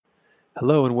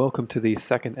Hello and welcome to the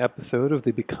second episode of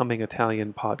the Becoming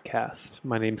Italian podcast.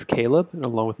 My name's Caleb, and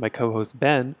along with my co-host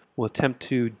Ben, we'll attempt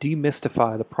to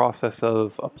demystify the process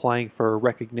of applying for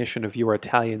recognition of your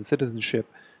Italian citizenship,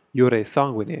 iure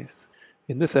sanguinis.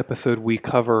 In this episode, we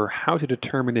cover how to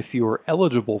determine if you are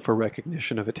eligible for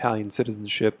recognition of Italian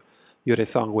citizenship, iure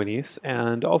sanguinis,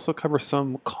 and also cover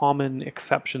some common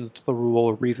exceptions to the rule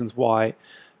or reasons why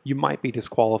you might be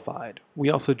disqualified. We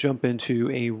also jump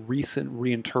into a recent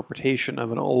reinterpretation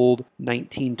of an old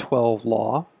 1912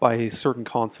 law by certain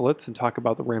consulates and talk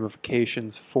about the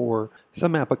ramifications for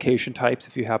some application types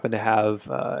if you happen to have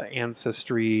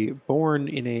ancestry born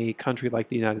in a country like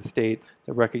the United States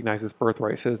that recognizes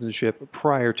birthright citizenship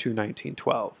prior to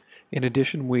 1912. In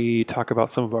addition, we talk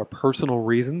about some of our personal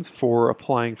reasons for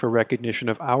applying for recognition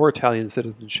of our Italian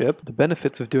citizenship, the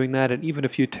benefits of doing that, and even a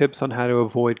few tips on how to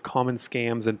avoid common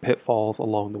scams and pitfalls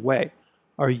along the way.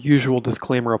 Our usual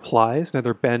disclaimer applies.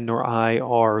 Neither Ben nor I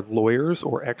are lawyers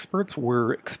or experts.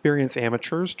 We're experienced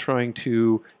amateurs trying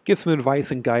to give some advice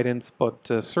and guidance, but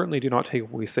certainly do not take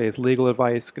what we say as legal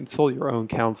advice. Consult your own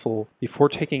counsel before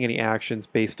taking any actions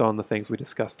based on the things we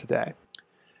discussed today.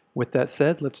 With that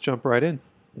said, let's jump right in.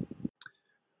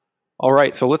 All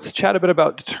right, so let's chat a bit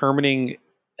about determining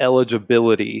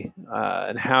eligibility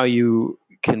and how you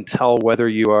can tell whether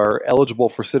you are eligible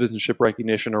for citizenship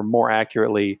recognition, or more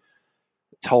accurately,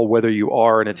 tell whether you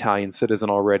are an Italian citizen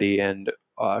already and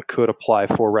could apply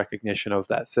for recognition of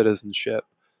that citizenship.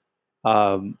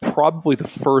 Probably the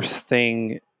first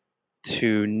thing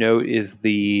to note is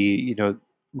the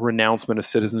renouncement of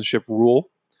citizenship rule,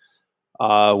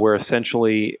 where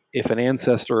essentially if an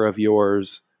ancestor of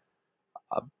yours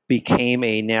became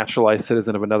a naturalized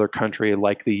citizen of another country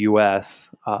like the U.S.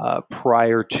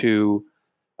 Prior to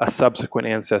a subsequent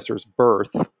ancestor's birth,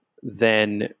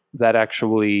 then that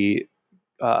actually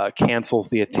cancels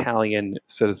the Italian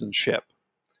citizenship.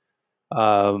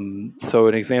 So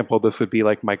an example of this would be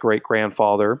like my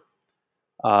great-grandfather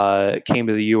came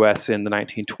to the U.S. in the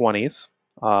 1920s.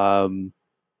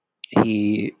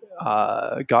 He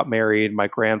got married. My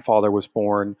grandfather was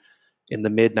born in the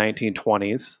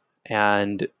mid-1920s,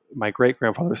 and my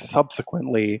great-grandfather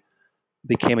subsequently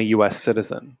became a U.S.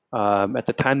 citizen. At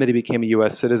the time that he became a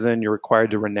U.S. citizen, you're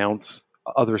required to renounce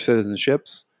other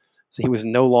citizenships. So he was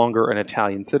no longer an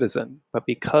Italian citizen. But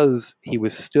because he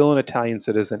was still an Italian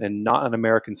citizen and not an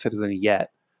American citizen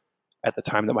yet, at the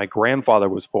time that my grandfather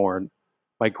was born,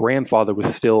 my grandfather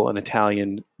was still an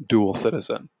Italian dual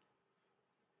citizen.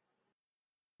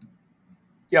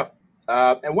 Yep.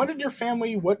 And when did your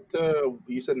family,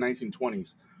 you said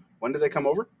 1920s, when did they come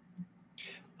over?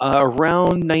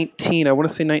 Around I want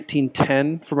to say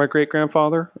 1910 for my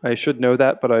great-grandfather. I should know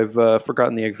that, but I've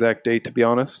forgotten the exact date, to be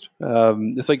honest.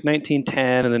 It's like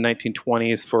 1910 and the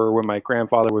 1920s for when my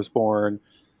grandfather was born,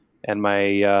 and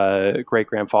my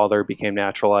great-grandfather became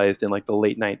naturalized in like the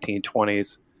late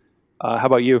 1920s. How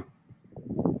about you?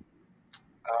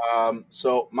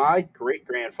 So my great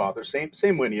grandfather, same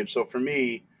lineage. So for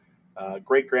me,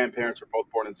 great grandparents were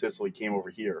both born in Sicily, came over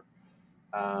here.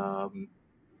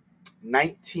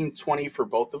 1920 for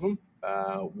both of them.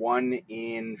 One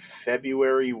in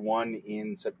February, one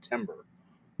in September.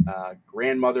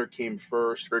 Grandmother came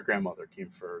first, great grandmother came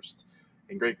first,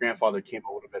 and great grandfather came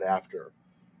a little bit after.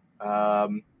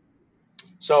 Um,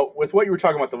 So, with what you were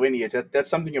talking about the lineage, that's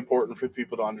something important for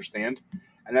people to understand,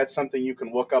 and that's something you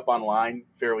can look up online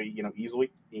fairly,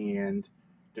 easily and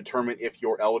determine if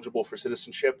you're eligible for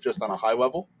citizenship just on a high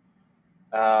level.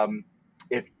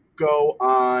 If you go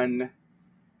on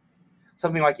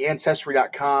something like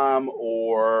Ancestry.com,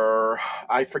 or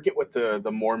I forget what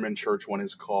the Mormon Church one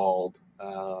is called.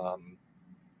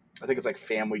 I think it's like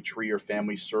Family Tree or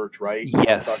Family Search, right? You know what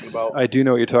I'm Yes, talking about? I do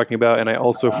know what you're talking about, and I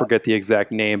also forget the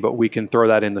exact name, but we can throw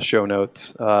that in the show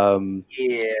notes. Yeah,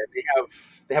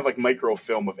 they have like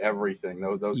microfilm of everything.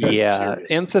 Those guys are Yeah,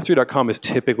 serious. Ancestry.com is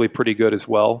typically pretty good as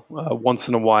well. Once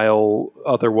in a while,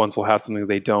 other ones will have something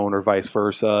they don't, or vice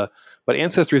versa. But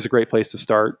Ancestry is a great place to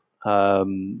start. You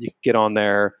can get on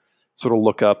there, sort of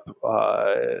look up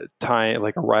time,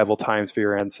 like arrival times for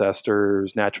your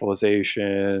ancestors,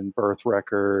 naturalization, birth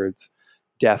records,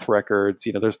 death records.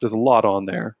 There's a lot on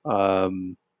there.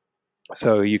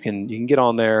 So you can get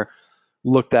on there,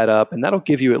 look that up, and that'll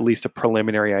give you at least a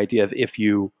preliminary idea of if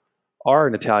you are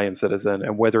an Italian citizen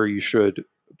and whether you should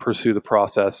pursue the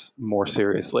process more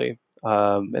seriously.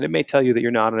 And it may tell you that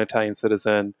you're not an Italian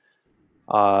citizen.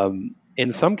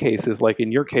 In some cases, like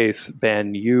in your case,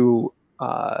 Ben, you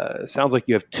sounds like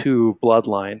you have two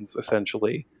bloodlines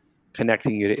essentially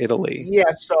connecting you to Italy.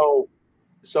 Yeah.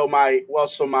 So my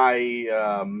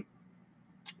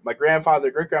grandfather,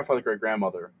 great grandfather, great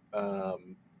grandmother,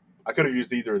 I could have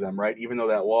used either of them, right? Even though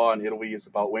that law in Italy is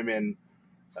about women,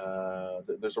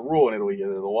 there's a rule in Italy,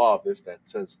 the law of this, that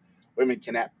says women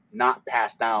cannot not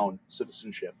pass down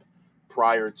citizenship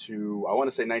prior to, I want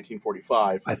to say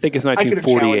 1945. I think it's I could have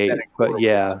challenged that 1948, in court but over there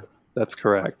yeah, too. that's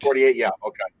correct. 48, yeah,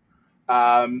 okay.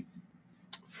 Um,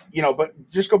 but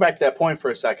just go back to that point for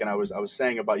a second. I was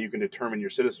saying about you can determine your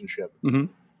citizenship. Hmm.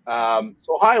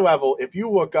 So high level, if you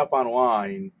look up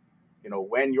online,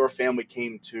 when your family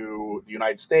came to the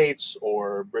United States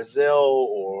or Brazil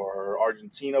or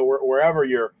Argentina, wherever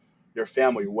your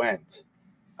family went,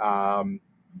 um,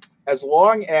 as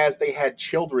long as they had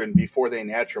children before they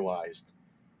naturalized,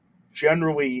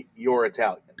 generally you're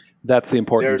Italian. That's the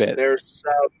important There's bit. there's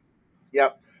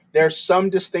Yep. There's some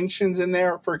distinctions in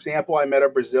there. For example, I met a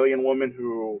Brazilian woman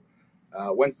who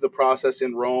went through the process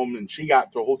in Rome, and she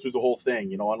got through the whole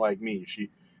thing. Unlike me,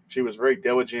 she was very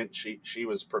diligent. She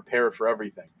was prepared for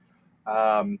everything.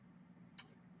 Um,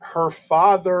 Her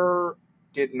father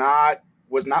did not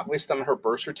was not listed on her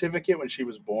birth certificate when she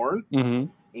was born, Hmm.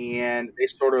 and they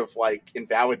sort of like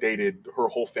invalidated her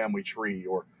whole family tree,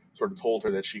 or sort of told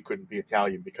her that she couldn't be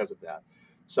Italian because of that.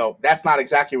 So that's not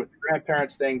exactly what the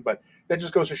grandparents think, but that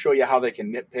just goes to show you how they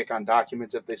can nitpick on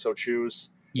documents if they so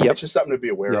choose. Yep. It's just something to be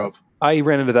aware Yeah. of. I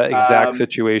ran into that exact Um,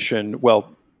 situation,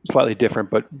 well, slightly different,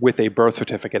 but with a birth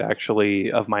certificate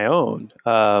actually of my own.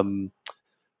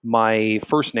 My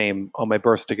first name on my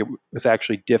birth certificate was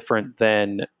actually different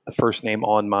than the first name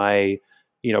on my,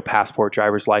 passport,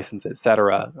 driver's license,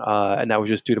 etc. And that was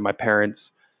just due to my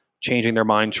parents changing their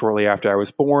mind shortly after I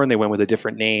was born. They went with a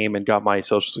different name and got my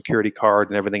social security card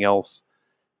and everything else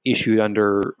issued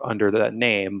under that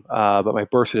name. But my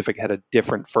birth certificate had a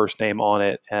different first name on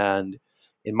it, and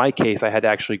in my case, I had to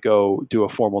actually go do a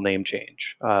formal name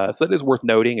change. So it is worth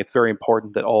noting. It's very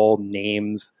important that all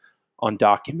names on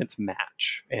documents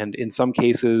match, and in some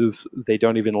cases, they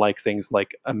don't even like things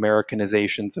like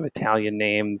Americanizations of Italian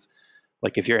names.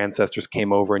 Like if your ancestors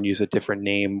came over and used a different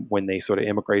name when they sort of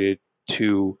immigrated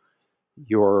to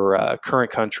your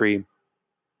current country,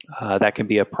 that can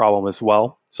be a problem as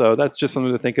well. So that's just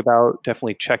something to think about.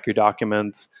 Definitely check your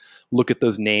documents, look at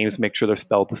those names, make sure they're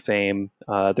spelled the same.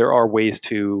 There are ways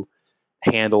to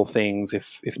handle things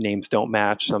if names don't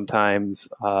match sometimes,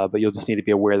 but you'll just need to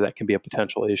be aware that can be a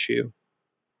potential issue.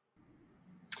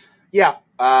 yeah,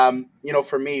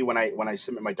 for me, when I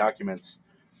submit my documents,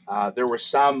 there were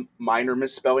some minor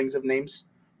misspellings of names.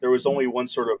 There was only one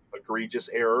sort of egregious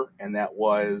error, and that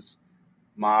was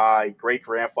my great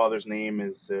grandfather's name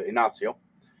is Ignazio,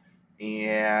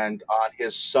 and on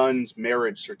his son's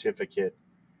marriage certificate,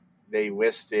 they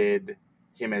listed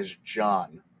him as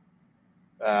John.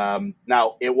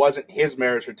 Now, it wasn't his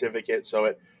marriage certificate, so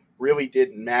it really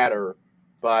didn't matter.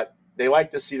 But they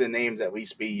like to see the names at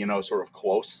least be, sort of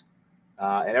close.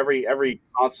 And every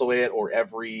consulate or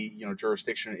every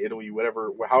jurisdiction in Italy,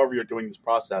 however you're doing this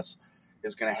process,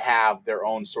 is going to have their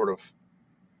own sort of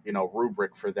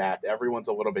rubric for that. Everyone's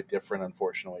a little bit different,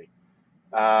 unfortunately.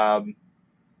 Um,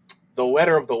 the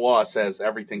letter of the law says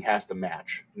everything has to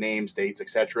match: names, dates,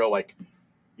 etc. Like,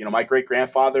 my great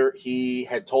grandfather, he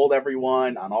had told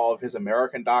everyone on all of his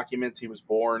American documents he was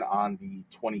born on the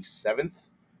 27th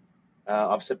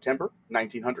of September,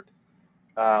 1900.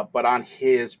 But on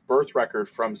his birth record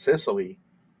from Sicily,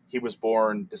 he was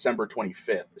born September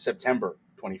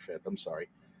 25th. I'm sorry.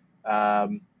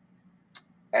 Um,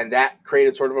 and that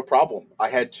created sort of a problem. I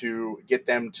had to get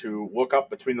them to look up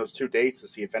between those two dates to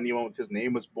see if anyone with his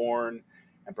name was born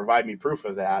and provide me proof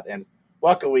of that. And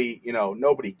luckily,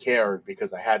 nobody cared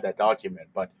because I had that document,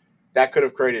 but that could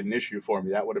have created an issue for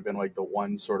me. That would have been like the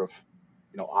one sort of,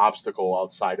 obstacle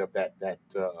outside of that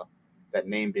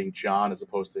name being John as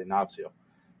opposed to Ignazio.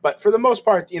 But for the most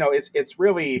part, it's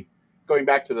really going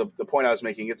back to the point I was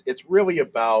making. It's really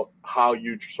about how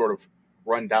you sort of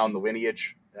run down the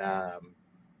lineage.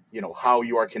 How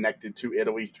you are connected to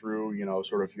Italy through,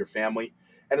 sort of your family.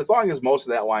 And as long as most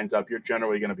of that lines up, you're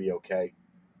generally going to be okay.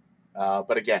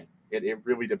 But again, it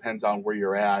really depends on where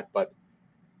you're at. But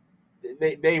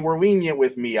they were lenient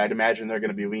with me. I'd imagine they're going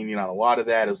to be lenient on a lot of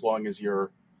that as long as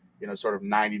you're, sort of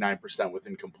 99%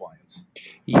 within compliance.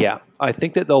 Yeah, I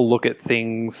think that they'll look at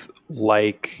things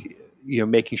like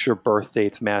making sure birth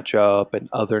dates match up and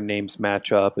other names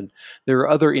match up, and there are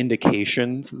other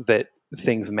indications that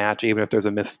things match, even if there's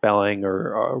a misspelling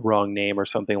or a wrong name or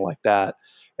something like that.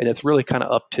 And it's really kind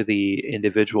of up to the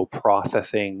individual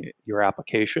processing your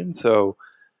application. So,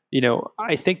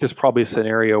 I think there's probably a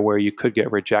scenario where you could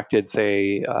get rejected,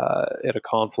 say, at a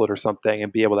consulate or something,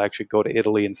 and be able to actually go to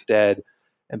Italy instead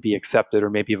and be accepted, or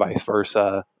maybe vice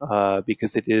versa,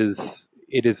 because it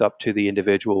is up to the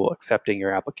individual accepting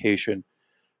your application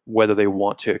whether they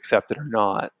want to accept it or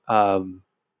not.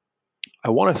 I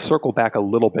want to circle back a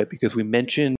little bit because we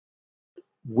mentioned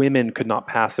women could not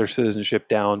pass their citizenship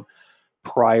down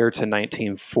prior to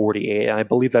 1948. And I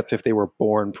believe that's if they were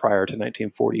born prior to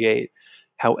 1948.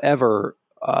 However,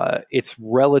 it's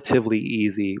relatively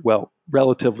easy. Well,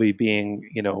 relatively being,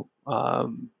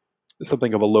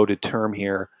 something of a loaded term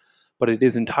here, but it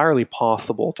is entirely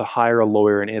possible to hire a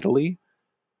lawyer in Italy,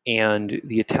 and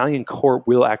the Italian court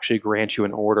will actually grant you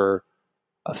an order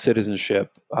of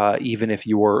citizenship, even if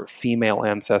your female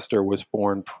ancestor was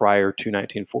born prior to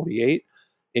 1948.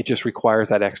 It just requires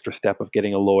that extra step of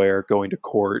getting a lawyer, going to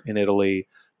court in Italy.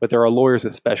 But there are lawyers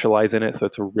that specialize in it, so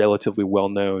it's a relatively well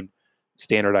known,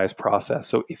 standardized process.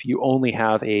 So if you only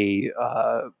have a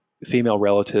female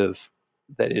relative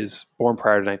that is born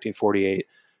prior to 1948,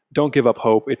 don't give up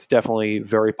hope. It's definitely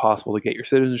very possible to get your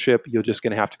citizenship. You're just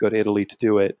going to have to go to Italy to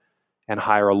do it and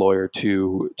hire a lawyer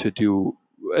to do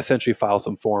essentially file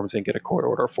some forms and get a court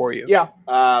order for you. Yeah.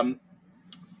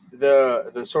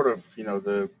 The sort of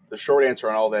the short answer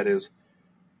on all that is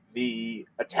the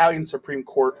Italian Supreme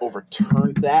Court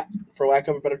overturned that, for lack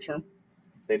of a better term.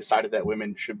 They decided that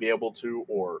women should be able to,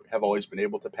 or have always been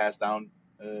able to, pass down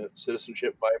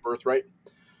citizenship by birthright,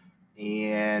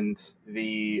 and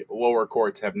the lower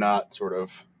courts have not sort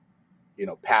of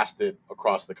passed it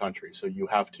across the country. So you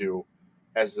have to,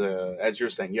 as you're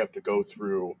saying, you have to go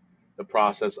through the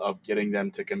process of getting them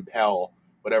to compel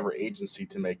whatever agency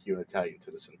to make you an Italian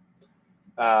citizen.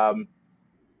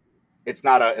 It's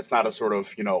not a sort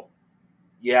of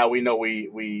yeah, we know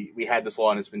we had this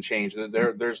law and it's been changed.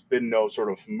 There's been no sort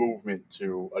of movement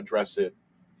to address it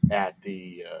at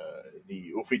the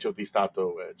Ufficio di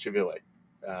Stato Civile,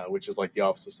 which is like the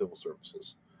Office of Civil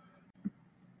Services.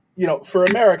 For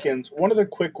Americans, one of the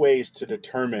quick ways to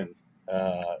determine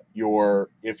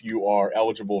if you are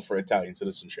eligible for Italian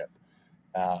citizenship.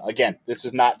 Again, this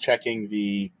is not checking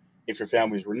if your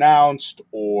family is renounced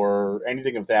or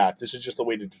anything of that. This is just a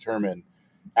way to determine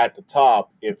at the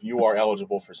top if you are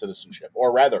eligible for citizenship,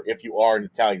 or rather, if you are an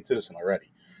Italian citizen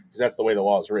already, because that's the way the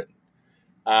law is written.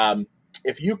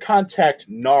 If you contact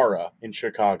NARA in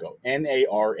Chicago,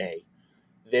 NARA,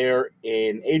 they're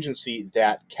an agency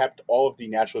that kept all of the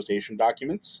naturalization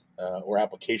documents, or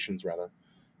applications rather,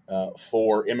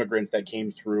 for immigrants that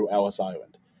came through Ellis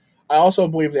Island. I also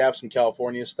believe they have some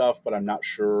California stuff, but I'm not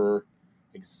sure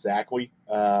exactly.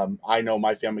 I know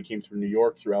my family came through New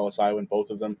York, through Ellis Island, both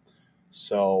of them.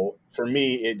 So for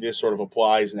me, this sort of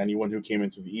applies in anyone who came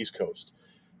in through the East Coast,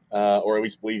 or at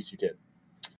least believes you did.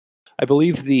 I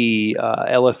believe the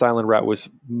Ellis Island route was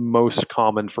most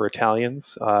common for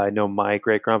Italians. I know my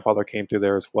great-grandfather came through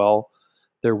there as well.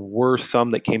 There were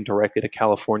some that came directly to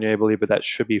California, I believe, but that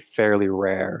should be fairly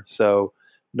rare. So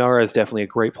NARA is definitely a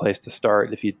great place to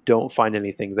start. If you don't find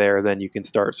anything there, then you can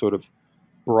start sort of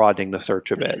broadening the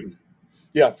search a bit.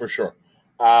 Yeah, for sure.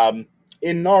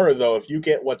 In NARA, though, if you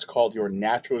get what's called your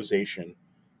naturalization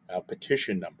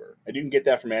petition number, and you can get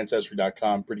that from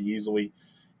Ancestry.com pretty easily,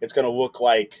 it's going to look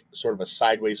like sort of a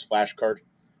sideways flashcard,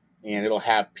 and it'll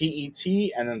have PET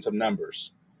and then some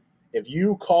numbers. If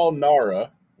you call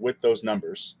NARA with those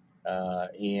numbers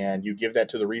and you give that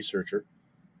to the researcher,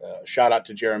 shout out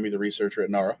to Jeremy, the researcher at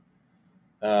NARA,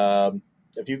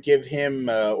 if you give him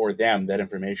or them that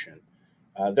information,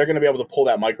 they're going to be able to pull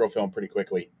that microfilm pretty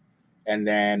quickly. And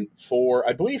then for,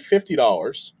 I believe,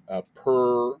 $50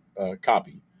 per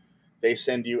copy, they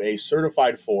send you a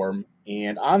certified form.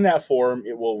 And on that form,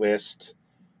 it will list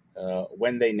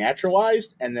when they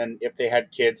naturalized and then if they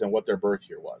had kids and what their birth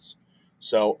year was.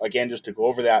 So, again, just to go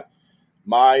over that,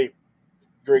 my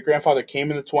great-grandfather came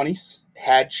in the 20s,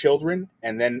 had children,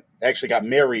 and then actually got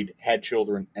married, had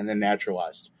children, and then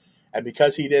naturalized. And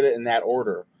because he did it in that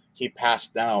order, he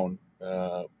passed down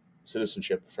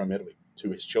citizenship from Italy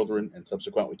to his children and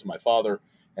subsequently to my father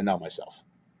and now myself.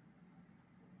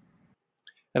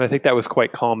 And I think that was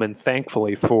quite common,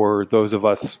 thankfully, for those of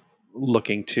us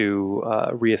looking to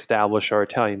reestablish our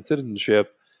Italian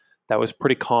citizenship. That was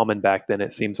pretty common back then.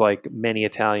 It seems like many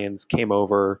Italians came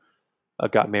over,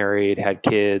 got married, had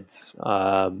kids,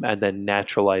 and then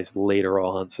naturalized later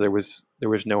on. So there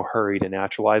was no hurry to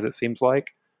naturalize, it seems like.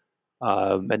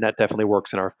 And that definitely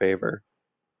works in our favor.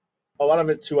 A lot of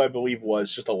it, too, I believe,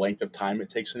 was just the length of time it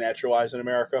takes to naturalize in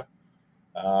America.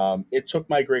 It took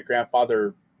my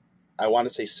great-grandfather, I want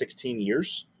to say 16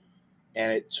 years,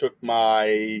 and it took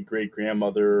my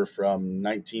great-grandmother from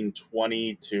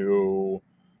 1920 to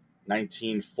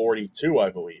 1942,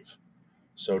 I believe.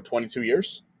 So 22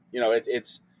 years.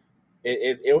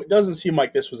 It doesn't seem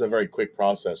like this was a very quick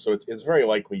process. So it's very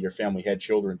likely your family had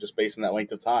children just based on that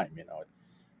length of time.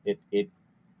 It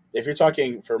if you're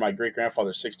talking for my great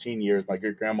grandfather, 16 years, my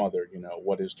great grandmother,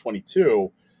 what is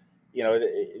 22,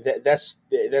 that's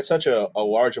such a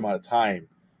large amount of time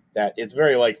that it's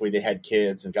very likely they had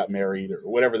kids and got married or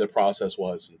whatever the process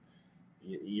was. And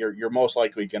you're most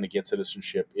likely going to get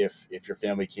citizenship if your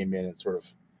family came in and sort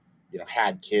of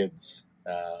had kids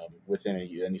within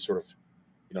any sort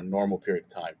of normal period of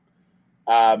time.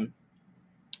 Um,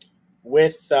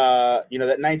 with that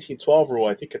 1912 rule,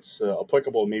 I think it's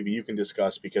applicable. Maybe you can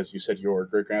discuss because you said your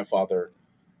great grandfather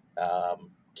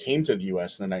came to the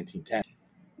U.S. in the 1910s.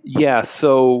 Yeah,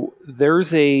 so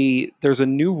there's a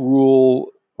new rule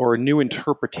or a new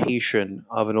interpretation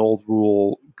of an old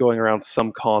rule going around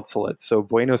some consulates. So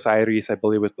Buenos Aires, I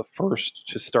believe, was the first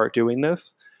to start doing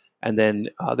this, and then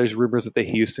there's rumors that the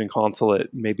Houston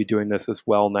consulate may be doing this as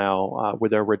well now, where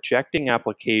they're rejecting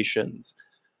applications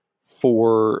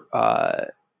for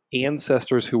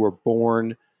ancestors who were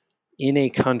born in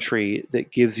a country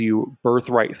that gives you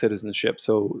birthright citizenship.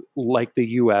 So, like the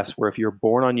US, where if you're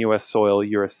born on US soil,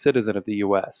 you're a citizen of the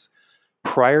US.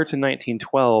 Prior to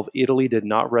 1912, Italy did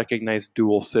not recognize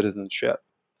dual citizenship.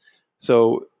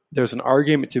 So, there's an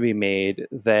argument to be made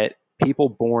that people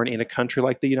born in a country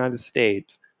like the United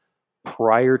States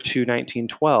prior to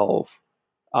 1912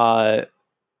 uh,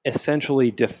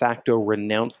 essentially de facto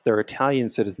renounced their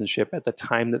Italian citizenship at the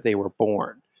time that they were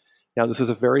born. Now, this is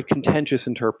a very contentious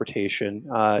interpretation.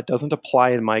 It doesn't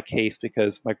apply in my case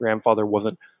because my grandfather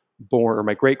wasn't born, or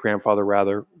my great grandfather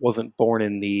rather, wasn't born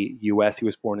in the US. He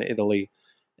was born in Italy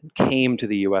and came to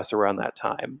the US around that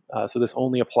time. So this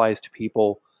only applies to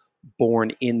people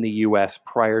born in the US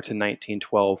prior to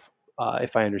 1912,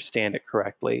 if I understand it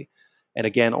correctly. And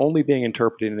again, only being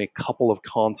interpreted in a couple of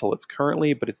consulates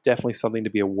currently, but it's definitely something to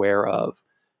be aware of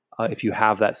if you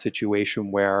have that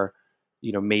situation where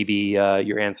maybe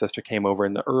your ancestor came over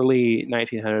in the early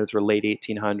 1900s or late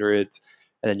 1800s,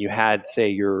 and then you had, say,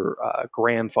 your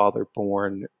grandfather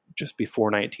born just before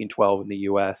 1912 in the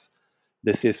U.S.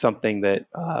 This is something that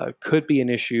could be an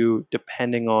issue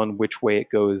depending on which way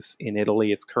it goes in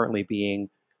Italy. It's currently being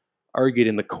argued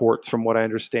in the courts, from what I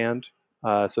understand.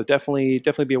 So definitely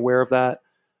be aware of that.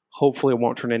 Hopefully, it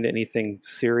won't turn into anything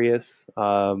serious.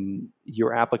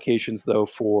 Your applications, though,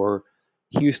 for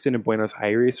Houston and Buenos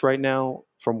Aires right now,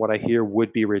 from what I hear,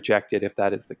 would be rejected if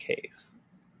that is the case.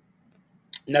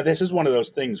 Now, this is one of those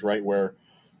things, right, where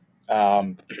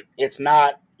it's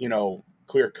not,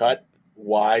 clear cut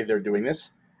why they're doing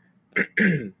this,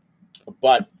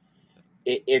 but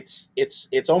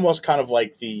it's almost kind of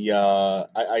like the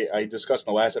I discussed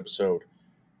in the last episode,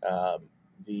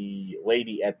 the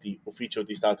lady at the Ufficio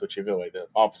di Stato Civile, the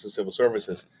Office of Civil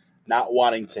Services, not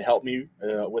wanting to help me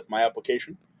with my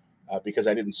application because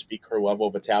I didn't speak her level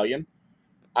of Italian.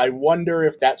 I wonder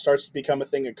if that starts to become a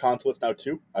thing at consulates now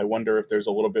too. I wonder if there's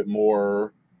a little bit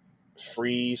more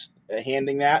free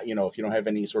handing that, if you don't have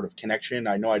any sort of connection.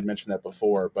 I know I'd mentioned that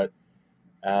before, but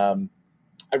I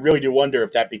really do wonder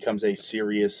if that becomes a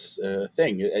serious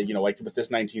thing. Like with this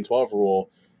 1912 rule,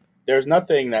 there's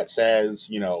nothing that says,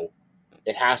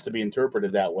 it has to be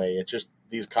interpreted that way. It's just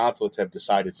these consulates have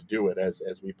decided to do it, as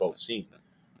we've both seen.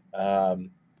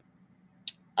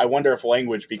 I wonder if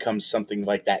language becomes something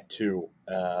like that too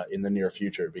in the near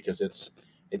future, because it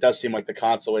does seem like the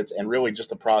consulates and really just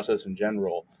the process in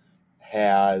general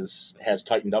has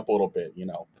tightened up a little bit.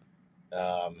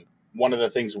 One of the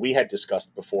things we had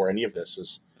discussed before any of this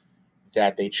is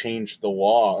that they changed the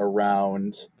law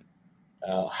around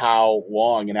how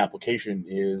long an application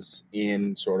is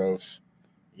in sort of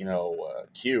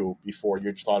queue before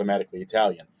you're just automatically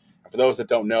Italian. And for those that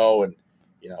don't know and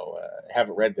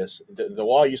haven't read this, the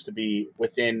law used to be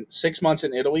within 6 months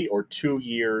in Italy or 2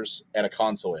 years at a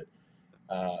consulate.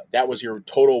 That was your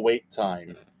total wait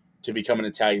time to become an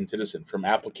Italian citizen, from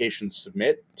application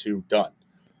submit to done.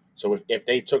 So if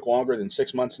they took longer than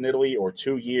 6 months in Italy or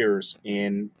 2 years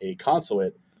in a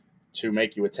consulate to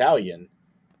make you Italian,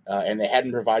 and they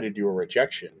hadn't provided you a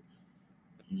rejection,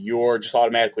 you're just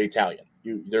automatically Italian.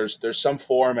 There's some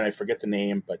form, and I forget the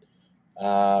name, but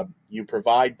you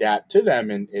provide that to them,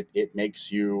 and it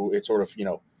makes you, it sort of,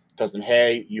 tells them,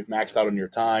 hey, you've maxed out on your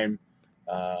time.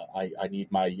 I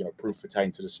need my, proof of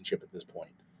Italian citizenship at this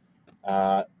point.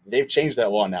 They've changed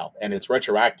that law now, and it's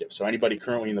retroactive. So anybody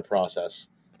currently in the process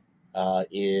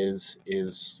is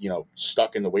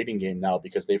stuck in the waiting game now,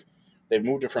 because they've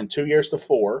moved it from 2 years to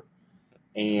 4,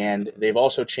 and they've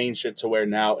also changed it to where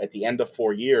now at the end of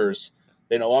 4 years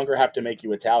they no longer have to make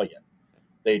you Italian.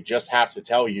 They just have to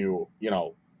tell you,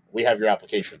 we have your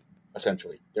application.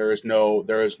 Essentially, there is no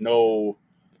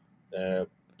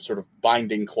sort of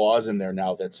binding clause in there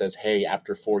now that says, hey,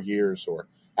 after 4 years or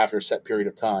after a set period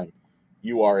of time,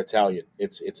 you are Italian.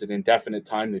 It's an indefinite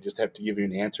time. They just have to give you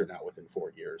an answer now within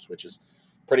 4 years, which is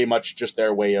pretty much just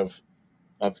their way of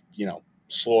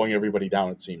slowing everybody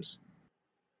down. It seems.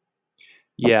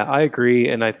 Yeah, I agree,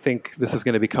 and I think this is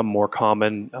going to become more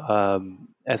common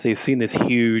as they've seen this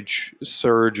huge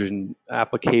surge in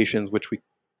applications, which we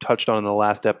touched on in the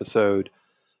last episode.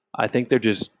 I think they're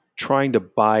just trying to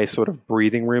buy sort of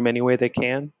breathing room any way they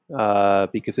can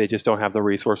because they just don't have the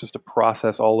resources to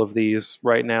process all of these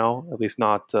right now. At least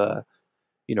not,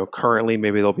 currently.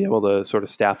 Maybe they'll be able to sort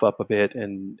of staff up a bit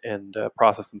and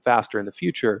process them faster in the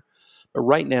future. But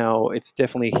right now, it's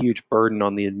definitely a huge burden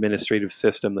on the administrative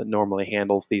system that normally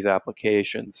handles these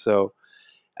applications. So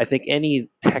I think any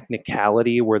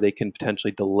technicality where they can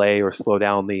potentially delay or slow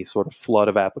down the sort of flood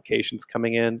of applications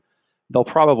coming in, they'll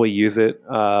probably use it,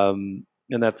 and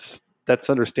that's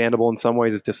understandable in some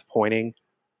ways. It's disappointing,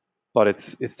 but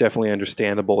it's definitely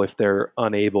understandable if they're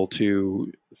unable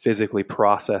to physically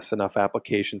process enough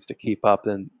applications to keep up.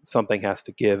 Then something has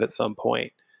to give at some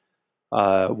point.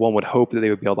 One would hope that they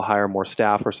would be able to hire more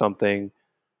staff or something,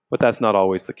 but that's not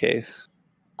always the case.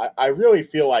 I really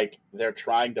feel like they're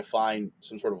trying to find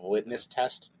some sort of litmus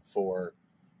test for,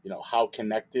 how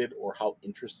connected or how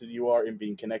interested you are in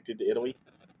being connected to Italy.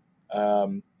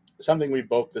 Something we've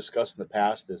both discussed in the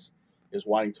past is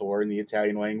wanting to learn the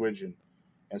Italian language and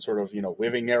sort of,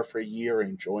 living there for a year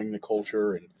and enjoying the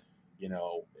culture and,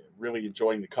 really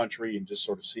enjoying the country and just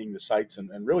sort of seeing the sights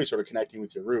and really sort of connecting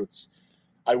with your roots.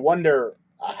 I wonder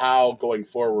how going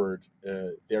forward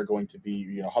they're going to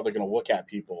be, how they're going to look at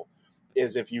people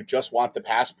is if you just want the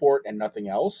passport and nothing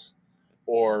else,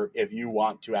 or if you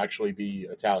want to actually be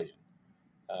Italian.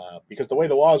 Because the way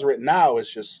the law is written now is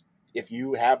just if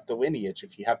you have the lineage,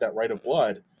 if you have that right of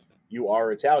blood, you are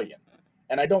Italian.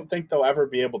 And I don't think they'll ever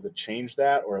be able to change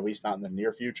that, or at least not in the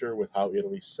near future, with how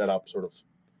Italy's set up, sort of,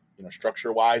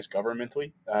 structure-wise,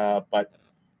 governmentally. But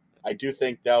I do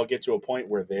think they'll get to a point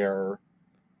where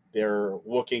they're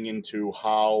looking into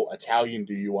how Italian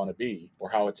do you want to be,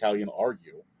 or how Italian are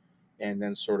you, and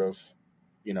then sort of,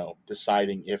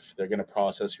 deciding if they're going to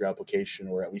process your application,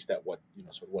 or at least at what,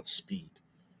 sort of what speed.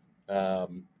 That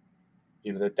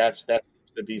seems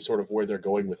to be sort of where they're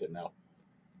going with it now.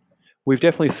 We've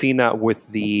definitely seen that with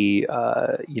the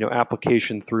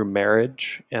application through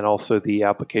marriage and also the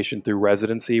application through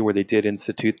residency, where they did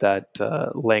institute that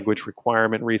language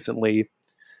requirement recently.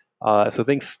 So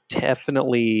things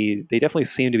definitely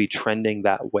seem to be trending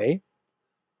that way.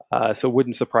 So it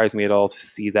wouldn't surprise me at all to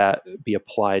see that be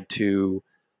applied to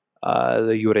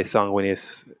the Iure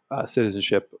Sanguinis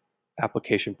citizenship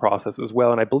application process as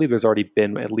well. And I believe there's already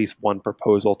been at least one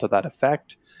proposal to that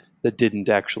effect that didn't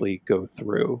actually go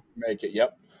through. Make it.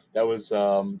 Yep, that was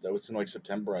in like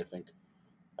September, I think.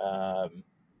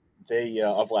 They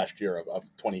of last year of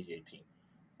 2018.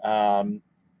 Um,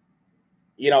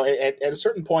 at a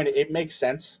certain point, it makes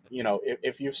sense.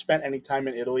 If you've spent any time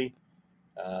in Italy,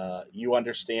 you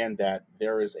understand that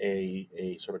there is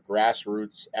a sort of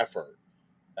grassroots effort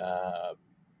uh,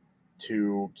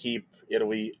 to keep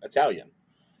Italy Italian.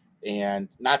 And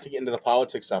not to get into the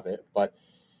politics of it, but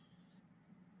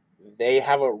they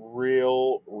have a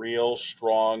real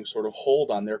strong sort of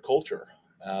hold on their culture.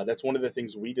 That's one of the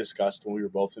things we discussed when we were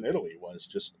both in Italy, was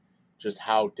just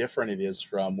how different it is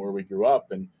from where we grew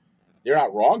up. And they're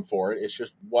not wrong for it. It's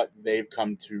just what they've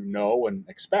come to know and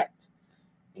expect.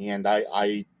 And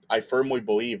I firmly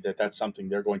believe that that's something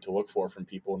they're going to look for from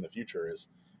people in the future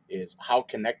is how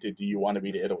connected do you want to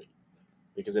be to Italy?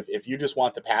 Because if you just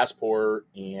want the passport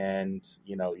and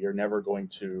you're never going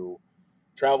to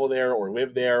travel there or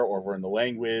live there or learn the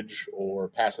language or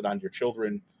pass it on to your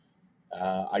children,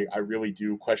 I really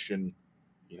do question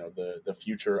the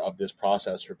future of this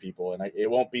process for people. And it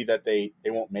won't be that they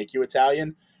won't make you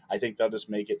Italian. I think they'll just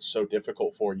make it so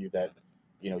difficult for you that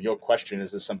you'll question,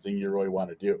 is this something you really want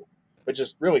to do? But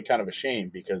just really kind of a shame,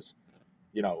 because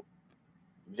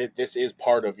this is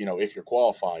part of if you're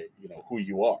qualified, who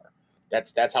you are.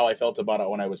 That's how I felt about it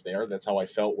when I was there. That's how I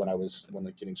felt when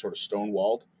getting sort of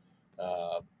stonewalled.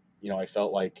 I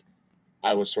felt like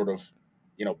I was sort of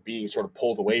being sort of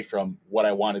pulled away from what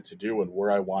I wanted to do and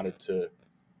where I wanted to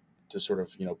sort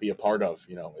of be a part of.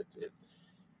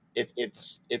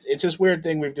 It's this weird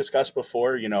thing we've discussed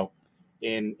before.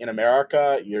 In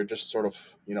America, you're just sort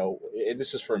of and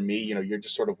this is for me. You're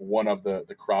just sort of one of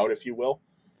the crowd, if you will.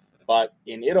 But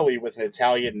in Italy, with an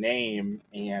Italian name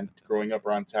and growing up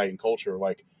around Italian culture,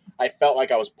 like I felt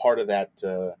like I was part of that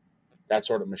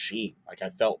sort of machine. Like I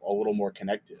felt a little more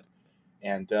connected.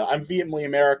 And I'm vehemently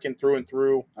American through and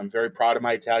through. I'm very proud of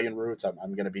my Italian roots. I'm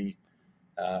going to be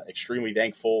extremely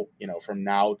thankful, from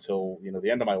now till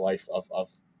the end of my life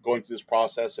of going through this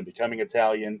process and becoming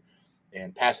Italian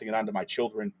and passing it on to my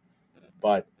children.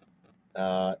 But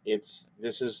this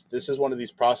is one of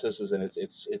these processes, and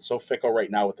it's so fickle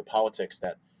right now with the politics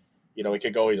that it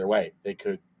could go either way. They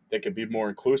could be more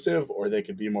inclusive or they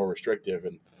could be more restrictive,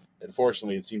 and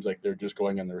unfortunately, it seems like they're just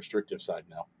going on the restrictive side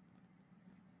now.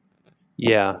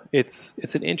 Yeah, it's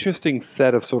an interesting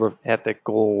set of sort of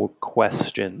ethical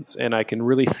questions, and I can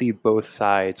really see both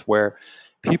sides where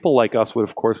people like us would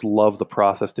of course love the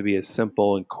process to be as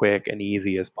simple and quick and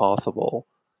easy as possible.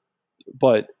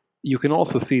 But you can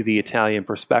also see the Italian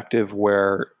perspective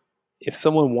where if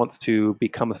someone wants to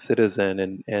become a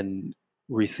citizen and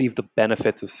receive the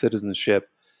benefits of citizenship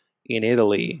in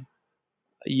Italy,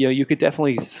 you could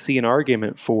definitely see an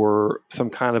argument for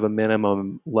some kind of a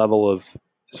minimum level of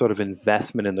sort of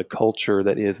investment in the culture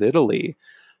that is Italy.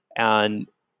 And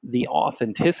the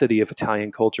authenticity of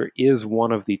Italian culture is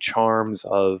one of the charms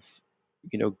of,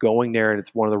 going there. And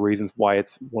it's one of the reasons why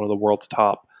it's one of the world's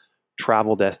top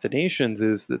travel destinations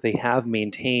is that they have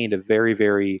maintained a very,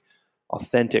 very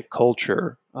authentic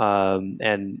culture,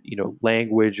 and,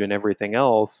 language and everything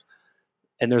else.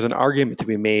 And there's an argument to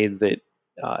be made that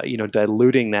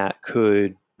diluting that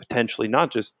could potentially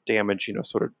not just damage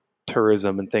sort of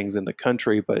tourism and things in the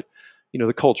country, but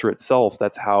the culture itself.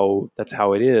 That's how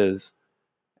it is.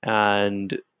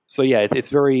 And so yeah, it's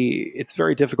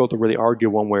very difficult to really argue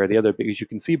one way or the other because you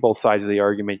can see both sides of the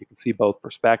argument. You can see both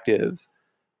perspectives.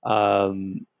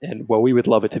 And while we would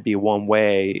love it to be one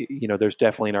way, there's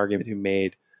definitely an argument to be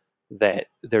made that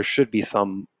there should be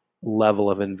some level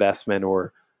of investment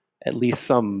or at least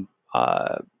some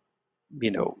you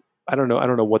know, I don't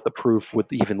know what the proof would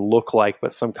even look like,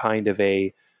 but some kind of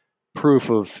a proof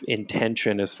of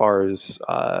intention as far as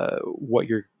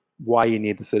why you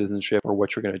need the citizenship or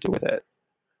what you're going to do with it.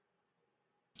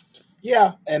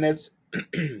 Yeah, and it's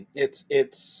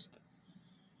it's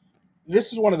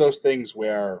this is one of those things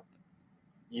where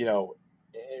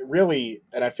it really,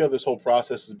 and I feel this whole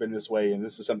process has been this way, and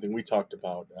this is something we talked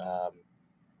about.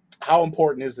 How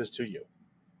important is this to you?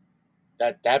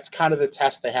 That's kind of the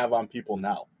test they have on people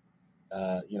now.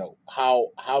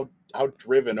 How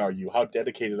driven are you? How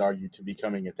dedicated are you to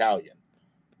becoming Italian?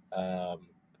 Um,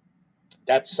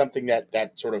 that's something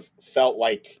that sort of felt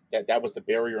like that was the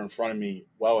barrier in front of me.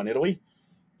 Well, in Italy,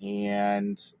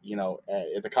 and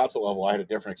at the consul level, I had a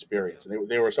different experience, and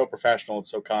they were so professional and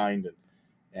so kind,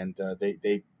 and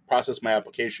they processed my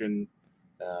application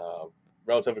uh,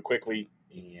 relatively quickly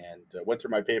and went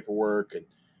through my paperwork and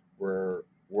were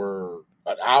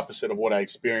an opposite of what I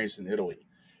experienced in Italy.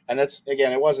 And that's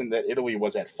again, it wasn't that Italy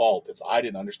was at fault. It's I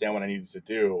didn't understand what I needed to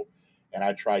do, and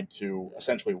I tried to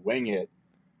essentially wing it,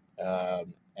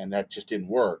 and that just didn't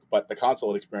work. But the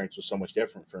consulate experience was so much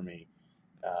different for me.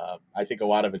 I think a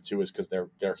lot of it too is because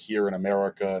they're here in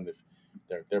America, and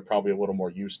they're probably a little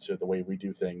more used to the way we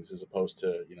do things as opposed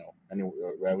to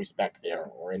at least back there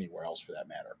or anywhere else for that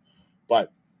matter.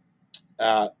 But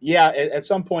yeah, at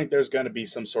some point there's going to be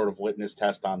some sort of litmus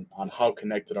test on how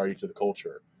connected are you to the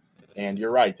culture, and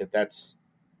you're right that's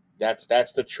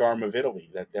the charm of Italy,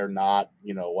 that they're not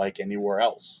like anywhere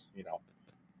else.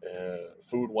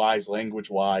 Food wise, language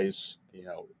wise,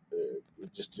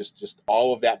 just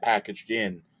all of that packaged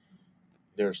in.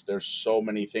 There's so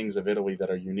many things of Italy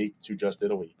that are unique to just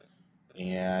Italy,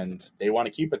 and they want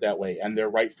to keep it that way, and they're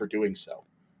right for doing so.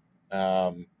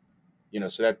 Um,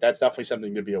 so that's definitely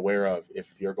something to be aware of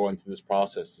if you're going through this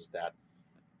process. Is that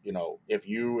if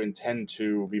you intend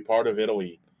to be part of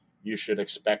Italy, you should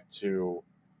expect to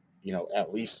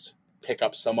at least pick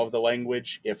up some of the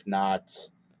language, if not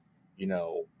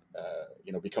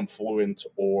become fluent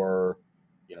or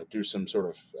do some sort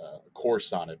of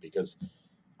course on it, because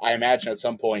I imagine at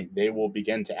some point they will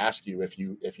begin to ask you if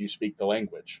you speak the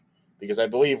language, because I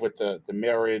believe with the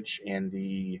marriage and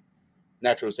the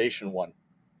naturalization one,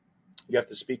 you have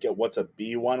to speak at what's a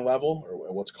B1 level,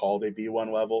 or what's called a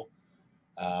B1 level.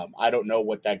 I don't know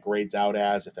what that grades out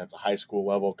as, if that's a high school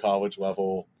level, college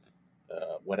level,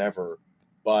 whatever.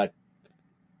 But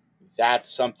that's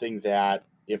something that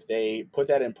if they put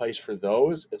that in place for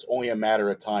those, it's only a matter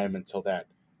of time until that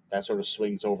sort of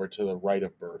swings over to the right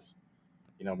of birth.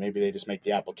 Maybe they just make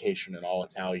the application in all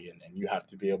Italian, and you have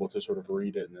to be able to sort of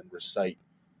read it and then recite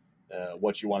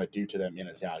what you want to do to them in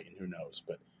Italian. Who knows?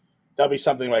 But there'll be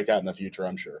something like that in the future,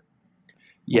 I'm sure.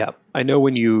 Yeah, I know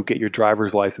when you get your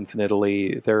driver's license in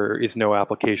Italy, there is no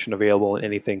application available in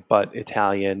anything but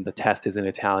Italian. The test is in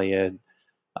Italian.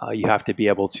 You have to be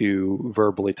able to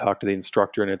verbally talk to the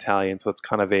instructor in Italian. So it's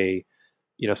kind of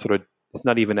sort of, it's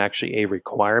not even actually a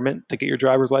requirement to get your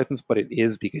driver's license, but it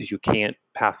is because you can't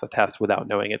pass the test without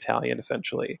knowing Italian,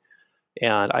 essentially.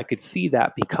 And I could see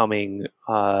that becoming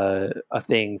a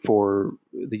thing for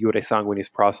the Iure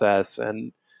Sanguinis process,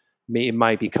 and it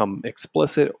might become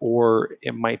explicit or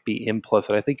it might be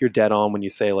implicit. I think you're dead on when you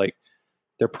say like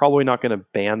they're probably not going to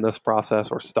ban this process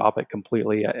or stop it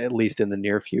completely, at least in the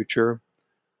near future,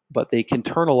 but they can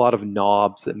turn a lot of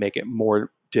knobs that make it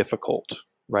more difficult,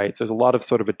 right? So there's a lot of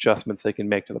sort of adjustments they can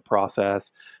make to the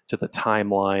process, to the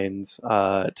timelines,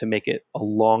 to make it a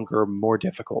longer, more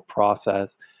difficult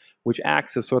process, which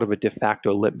acts as sort of a de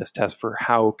facto litmus test for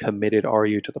how committed are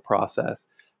you to the process?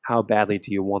 How badly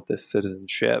do you want this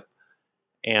citizenship?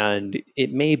 And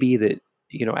it may be that,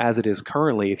 as it is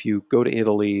currently, if you go to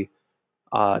Italy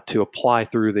to apply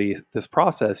through this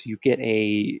process, you get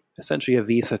essentially a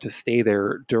visa to stay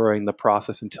there during the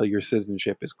process until your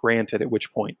citizenship is granted. At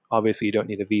which point, obviously, you don't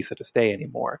need a visa to stay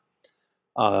anymore.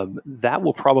 That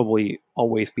will probably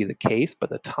always be the case, but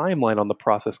the timeline on the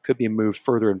process could be moved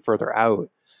further and further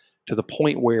out to the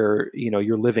point where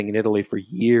you're living in Italy for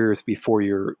years before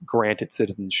you're granted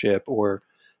citizenship or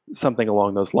something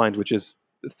along those lines, which is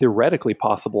theoretically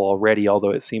possible already,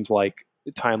 although it seems like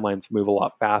timelines move a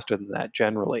lot faster than that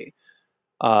generally.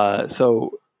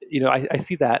 So I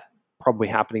see that probably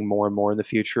happening more and more in the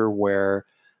future, where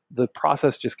the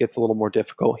process just gets a little more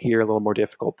difficult here, a little more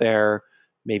difficult there.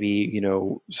 Maybe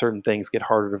certain things get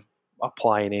harder to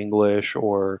apply in English,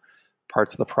 or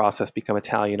parts of the process become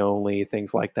Italian only,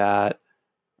 things like that,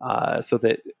 so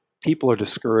that people are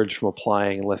discouraged from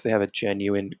applying unless they have a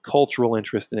genuine cultural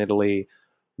interest in Italy,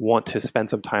 want to spend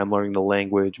some time learning the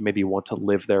language, maybe want to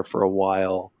live there for a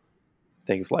while,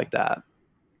 things like that.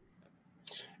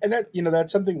 And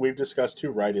that's something we've discussed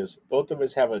too, right? Is both of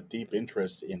us have a deep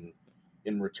interest in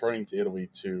returning to Italy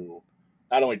to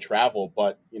not only travel,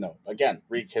 but again,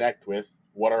 reconnect with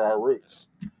what are our roots,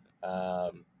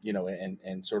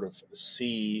 and sort of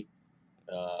see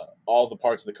all the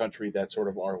parts of the country that sort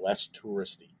of are less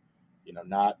touristy.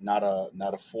 Not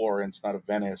a Florence, not a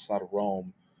Venice, not a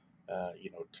Rome.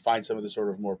 To find some of the sort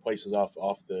of more places off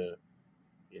the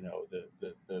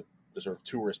the sort of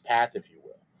tourist path, if you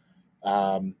will.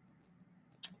 Um,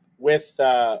 with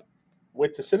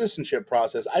with the citizenship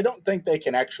process, I don't think they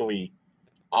can actually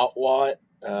outlaw it.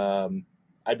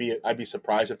 I'd be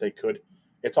surprised if they could.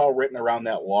 It's all written around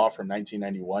that law from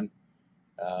 1991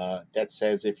 that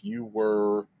says if you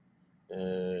were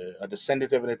a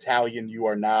descendant of an Italian, you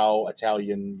are now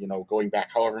Italian. Going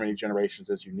back however many generations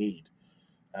as you need.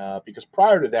 Because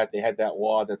prior to that, they had that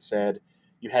law that said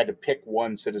you had to pick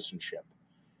one citizenship,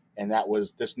 and that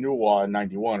was this new law in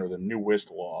 '91, or the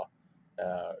newest law,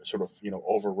 sort of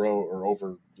overrode or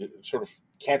over sort of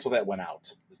canceled that one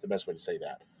out. Is the best way to say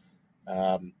that.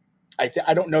 Um,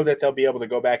 I don't know that they'll be able to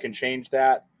go back and change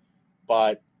that,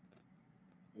 but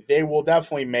they will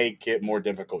definitely make it more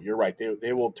difficult. You're right.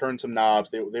 They will turn some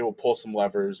knobs. They will pull some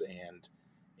levers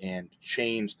and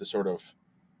change the sort of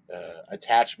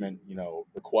attachment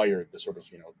required, the sort of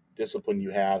discipline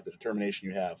you have, the determination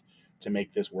you have to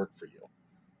make this work for you.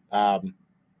 Um,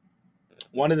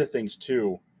 One of the things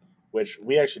too, which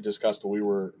we actually discussed when we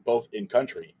were both in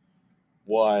country,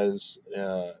 was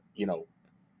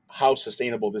how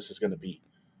sustainable this is going to be.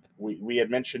 We had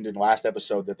mentioned in last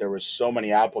episode that there was so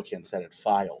many applicants that had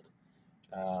filed.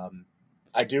 Um,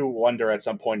 I do wonder at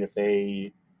some point if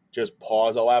they just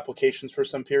pause all applications for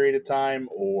some period of time,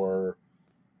 or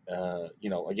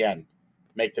again,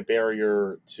 make the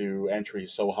barrier to entry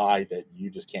so high that you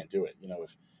just can't do it.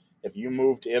 If you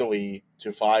move to Italy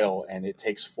to file and it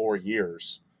takes 4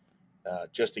 years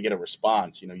just to get a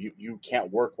response, you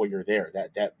can't work while you're there.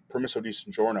 That permesso di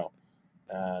soggiorno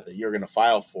that you're going to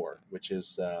file for, which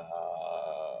is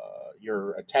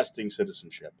you're attesting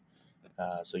citizenship.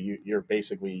 So you're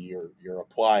basically you're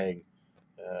applying,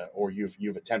 or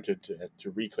you've attempted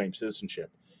to reclaim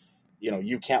citizenship.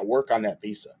 You can't work on that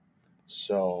visa,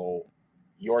 so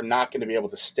you're not going to be able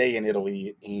to stay in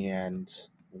Italy and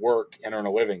work and earn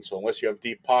a living. So unless you have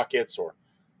deep pockets or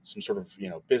some sort of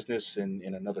business in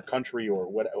another country, or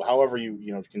however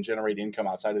you can generate income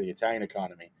outside of the Italian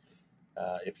economy,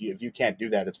 if you can't do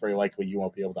that, it's very likely you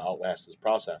won't be able to outlast this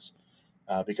process.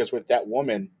 Because with that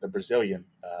woman, the Brazilian,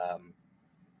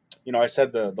 I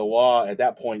said the law at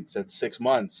that point said 6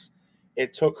 months.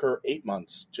 It took her 8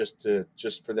 months just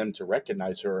for them to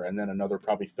recognize her, and then another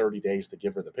probably 30 days to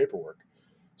give her the paperwork.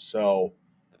 So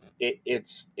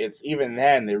it's even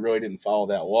then they really didn't follow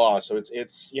that law. So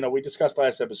it's we discussed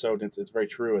last episode. And it's very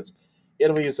true. It's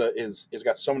Italy is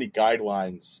got so many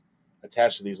guidelines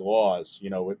attached to these laws.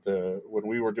 When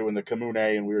we were doing the Comune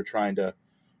and we were trying to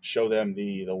show them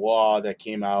the law that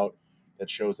came out that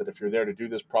shows that if you're there to do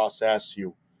this process,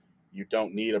 you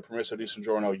don't need a permesso di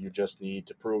soggiorno. You just need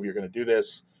to prove you're going to do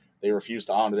this. They refused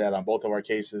to honor that on both of our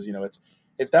cases.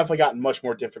 It's definitely gotten much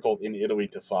more difficult in Italy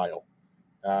to file.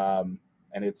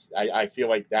 And I feel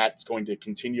like that's going to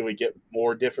continually get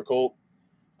more difficult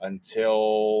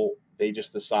until they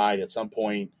just decide at some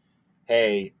point,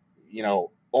 hey,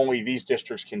 only these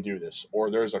districts can do this, or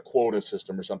there's a quota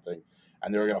system or something,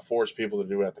 and they're going to force people to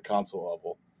do it at the consul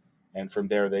level. And from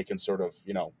there, they can sort of,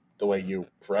 delay you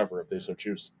forever if they so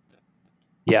choose.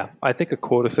 Yeah, I think a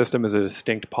quota system is a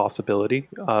distinct possibility.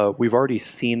 We've already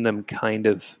seen them kind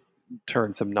of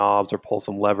turn some knobs or pull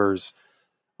some levers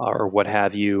or what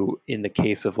have you in the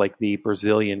case of like the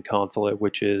Brazilian consulate,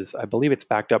 which is, I believe it's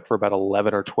backed up for about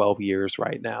 11 or 12 years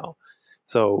right now.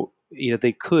 So,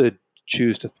 they could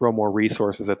choose to throw more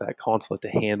resources at that consulate to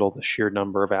handle the sheer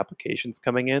number of applications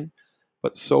coming in.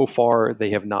 But so far,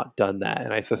 they have not done that.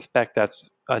 And I suspect that's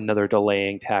another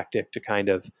delaying tactic to kind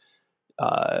of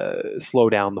slow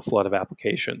down the flood of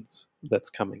applications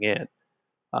that's coming in.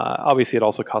 Obviously, it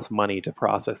also costs money to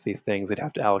process these things. They'd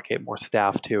have to allocate more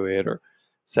staff to it or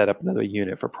set up another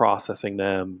unit for processing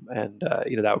them. And,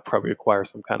 that would probably require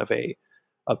some kind of a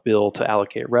bill to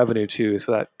allocate revenue to.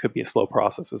 So that could be a slow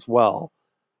process as well.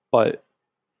 But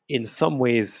in some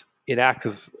ways, it acts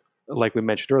as, like we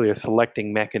mentioned earlier, a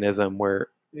selecting mechanism where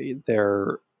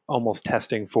they're almost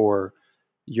testing for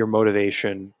your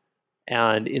motivation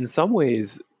and in some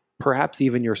ways, perhaps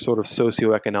even your sort of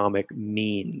socioeconomic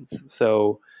means.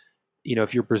 So,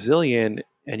 if you're Brazilian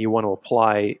and you want to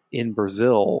apply in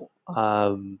Brazil,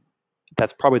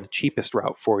 that's probably the cheapest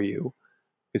route for you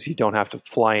because you don't have to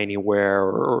fly anywhere,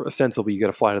 or ostensibly you got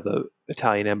to fly to the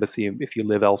Italian embassy if you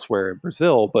live elsewhere in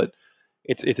Brazil. But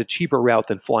it's a cheaper route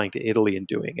than flying to Italy and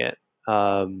doing it.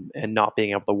 And not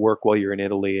being able to work while you're in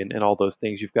Italy and all those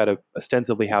things. You've got to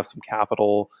ostensibly have some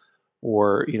capital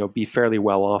or be fairly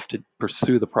well off to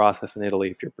pursue the process in Italy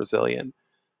if you're Brazilian.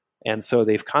 And so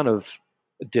they've kind of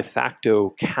de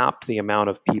facto capped the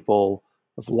amount of people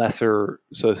of lesser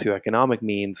socioeconomic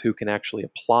means who can actually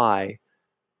apply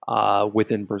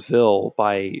within Brazil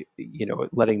by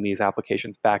letting these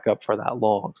applications back up for that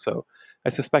long. So I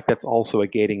suspect that's also a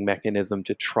gating mechanism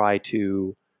to try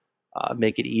to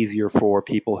make it easier for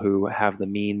people who have the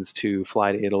means to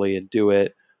fly to Italy and do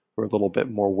it. Who are a little bit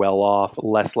more well off,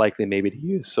 less likely maybe to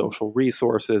use social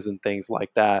resources and things like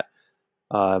that.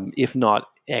 If not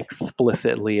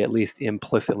explicitly, at least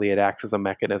implicitly, it acts as a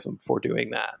mechanism for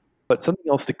doing that. But something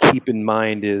else to keep in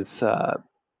mind is,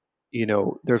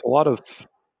 there's a lot of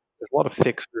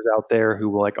fixers out there who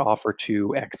will like offer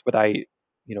to expedite,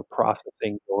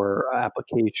 processing your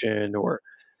application or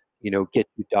get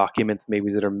you documents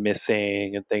maybe that are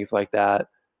missing and things like that.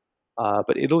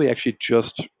 But Italy actually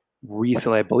just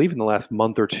recently, I believe in the last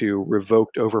month or two,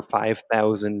 revoked over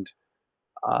 5,000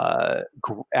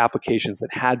 applications that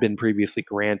had been previously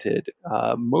granted.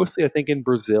 Mostly, I think, in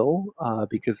Brazil,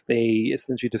 because they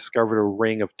essentially discovered a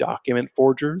ring of document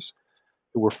forgers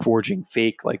who were forging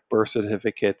fake like birth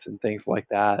certificates and things like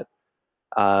that,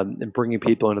 and bringing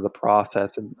people into the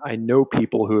process. And I know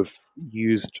people who have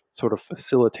used sort of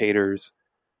facilitators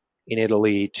in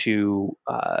Italy to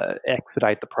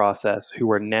expedite the process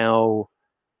who are now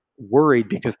worried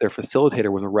because their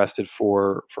facilitator was arrested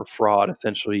for fraud,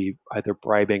 essentially either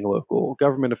bribing local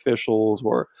government officials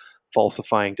or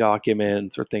falsifying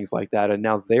documents or things like that. And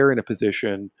now they're in a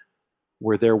position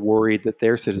where they're worried that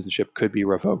their citizenship could be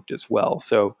revoked as well.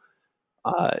 So,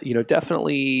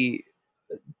 definitely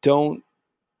don't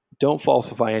don't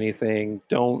falsify anything.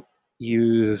 Don't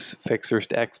use fixers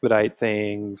to expedite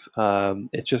things.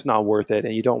 It's just not worth it,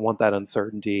 and you don't want that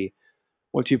uncertainty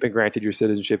once you've been granted your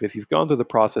citizenship. If you've gone through the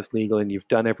process legally and you've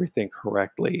done everything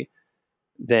correctly,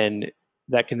 then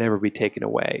that can never be taken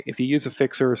away. If you use a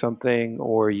fixer or something,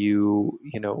 or you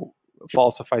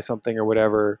falsify something or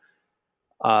whatever,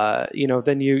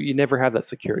 then you never have that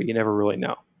security. You never really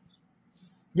know.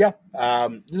 Yeah,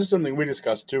 this is something we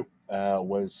discussed too.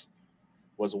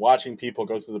 Was watching people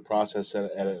go through the process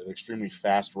at an extremely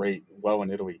fast rate, well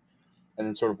in Italy, and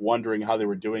then sort of wondering how they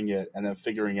were doing it, and then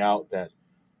figuring out that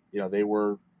they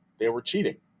were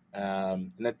cheating,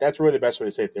 and that's really the best way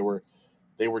to say it.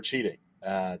 They were cheating.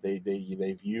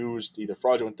 They've used either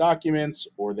fraudulent documents,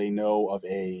 or they know of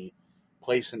a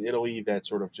place in Italy that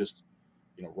sort of just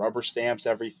rubber stamps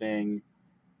everything.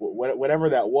 Whatever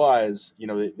that was,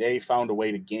 they found a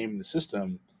way to game the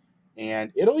system.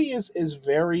 And Italy is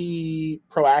very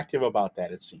proactive about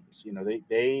that. It seems,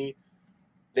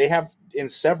 they have in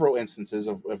several instances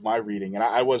of my reading, and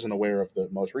I wasn't aware of the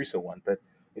most recent one, but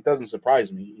it doesn't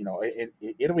surprise me.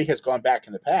 Italy has gone back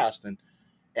in the past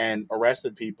and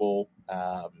arrested people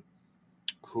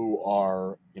who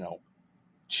are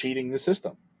cheating the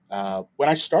system. when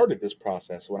I started this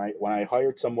process, when I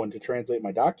hired someone to translate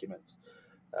my documents,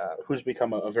 who's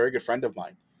become a very good friend of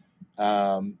mine.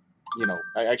 Um,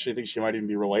 I actually think she might even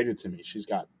be related to me. She's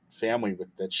got family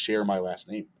that share my last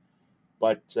name.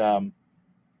 But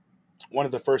one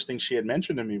of the first things she had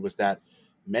mentioned to me was that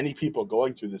many people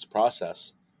going through this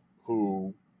process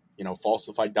who,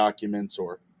 falsify documents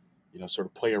or, sort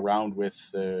of play around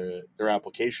with their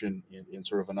application in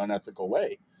sort of an unethical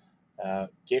way,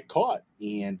 get caught,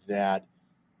 and that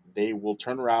they will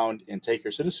turn around and take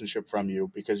your citizenship from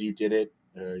you because you did it,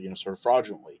 sort of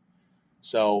fraudulently.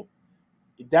 So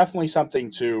definitely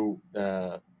something to,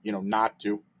 not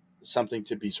do, something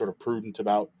to be sort of prudent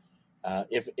about.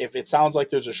 If it sounds like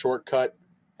there's a shortcut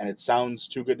and it sounds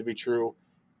too good to be true,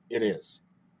 it is.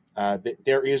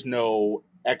 There is no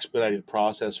expedited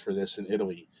process for this in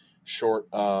Italy, short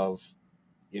of,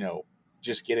 you know,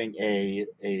 just getting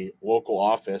a local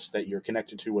office that you're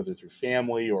connected to, whether through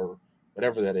family or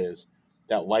whatever that is,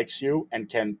 that likes you and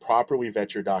can properly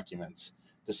vet your documents,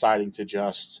 deciding to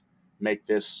just make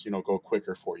this, go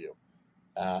quicker for you.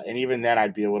 And even then,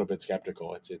 I'd be a little bit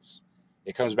skeptical.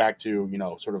 It comes back to,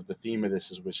 sort of the theme of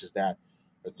this which is that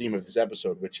the theme of this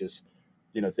episode, which is,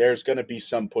 there's going to be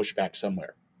some pushback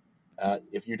somewhere.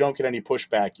 If you don't get any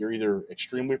pushback, you're either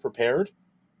extremely prepared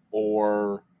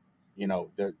or,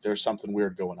 there's something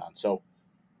weird going on. So,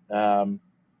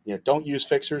 don't use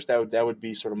fixers. That would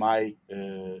be sort of my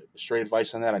straight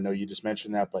advice on that. I know you just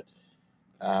mentioned that, but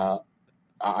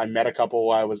I met a couple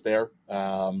while I was there.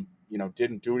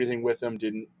 Didn't do anything with them.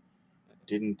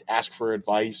 Didn't ask for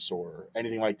advice or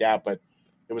anything like that. But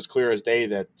it was clear as day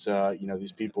that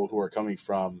these people who are coming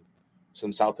from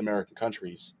some South American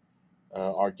countries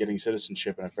are getting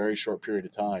citizenship in a very short period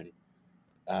of time.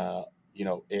 And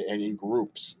in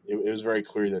groups, it was very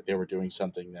clear that they were doing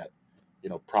something that,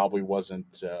 probably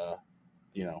wasn't,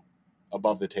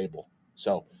 above the table.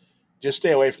 So just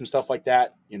stay away from stuff like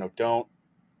that.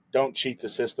 Don't cheat the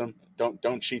system.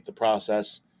 Don't cheat the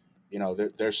process.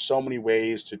 There's so many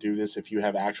ways to do this. If you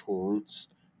have actual roots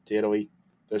to Italy,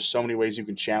 there's so many ways you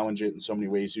can challenge it, and so many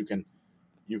ways you can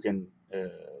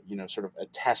sort of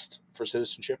attest for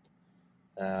citizenship.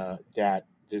 That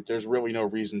there's really no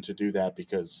reason to do that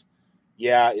because,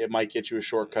 yeah, it might get you a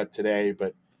shortcut today,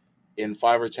 but in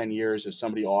 5 or 10 years, if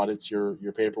somebody audits your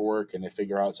paperwork and they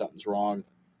figure out something's wrong,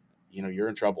 you're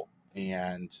in trouble.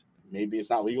 And maybe it's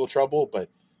not legal trouble, but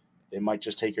they might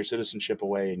just take your citizenship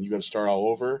away and you got to start all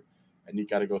over and you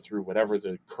got to go through whatever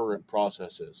the current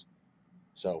process is.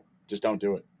 So just don't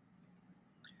do it.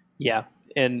 Yeah.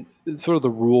 And sort of the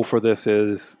rule for this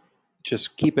is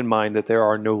just keep in mind that there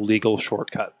are no legal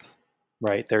shortcuts,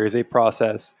 right? There is a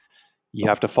process. You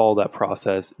have to follow that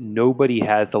process. Nobody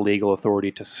has the legal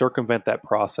authority to circumvent that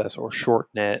process or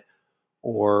shorten it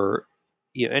or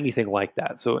anything like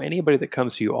that. So anybody that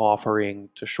comes to you offering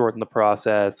to shorten the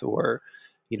process or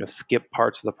skip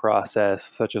parts of the process,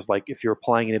 such as like if you're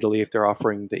applying in Italy, if they're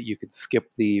offering that you could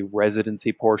skip the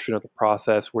residency portion of the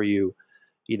process where you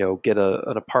get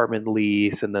an apartment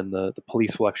lease and then the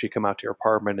police will actually come out to your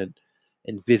apartment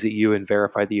and visit you and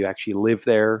verify that you actually live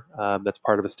there. That's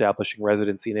part of establishing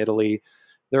residency in Italy.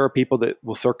 There are people that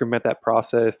will circumvent that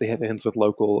process. They have ends with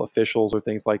local officials or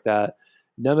things like that.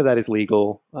 None of that is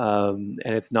legal, and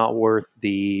it's not worth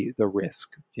the risk.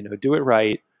 Do it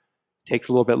right. Takes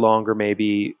a little bit longer,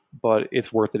 maybe, but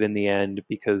it's worth it in the end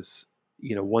because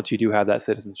once you do have that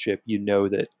citizenship,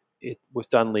 that it was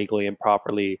done legally and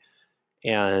properly,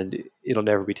 and it'll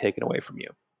never be taken away from you.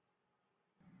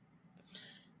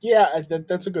 Yeah,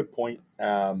 that's a good point.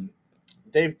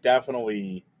 They've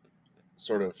definitely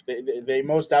they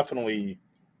most definitely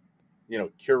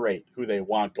curate who they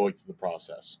want going through the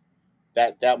process.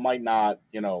 That might not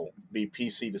be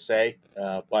PC to say,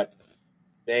 but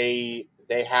they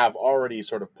have already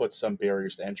sort of put some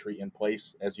barriers to entry in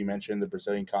place. As you mentioned, the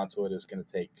Brazilian consulate is going to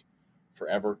take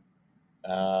forever.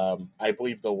 I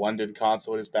believe the London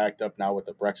consulate is backed up now with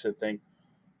the Brexit thing.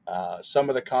 Some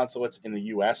of the consulates in the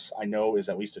U.S. I know is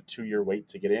at least a 2-year wait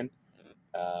to get in.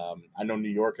 I know New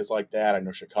York is like that. I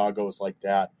know Chicago is like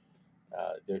that.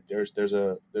 There's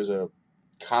a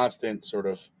constant sort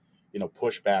of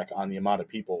pushback on the amount of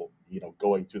people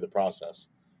going through the process.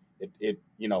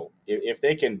 If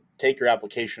they can take your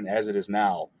application as it is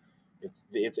now,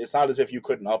 it's not as if you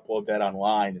couldn't upload that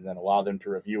online and then allow them to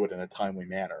review it in a timely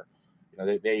manner.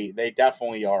 They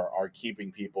definitely are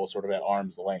keeping people sort of at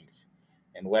arm's length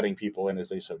and letting people in as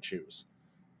they so choose.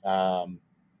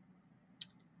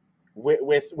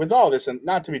 With all this, and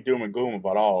not to be doom and gloom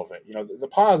about all of it, the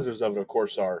positives of it, of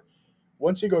course, are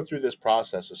once you go through this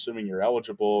process, assuming you're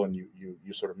eligible and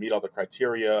you sort of meet all the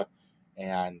criteria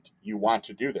and you want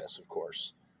to do this, of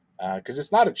course, because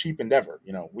it's not a cheap endeavor.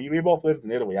 We both lived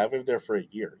in Italy. I lived there for a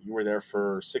year. You were there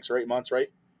for 6 or 8 months,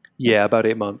 right? Yeah, about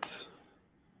 8 months.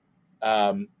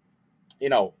 Um,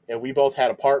 and we both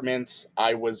had apartments.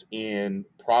 I was in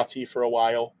Prati for a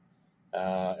while,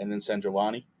 and then San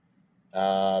Giovanni.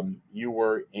 You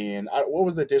were in what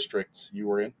was the district you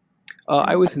were in?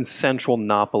 I In was in central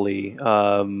Napoli.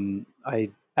 I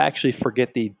actually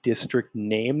forget the district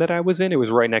name that I was in. It was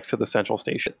right next to the central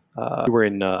station. We were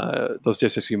in those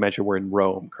districts you mentioned were in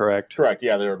Rome, correct? Correct.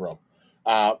 Yeah, they're in Rome.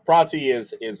 Prati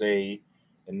is a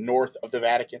north of the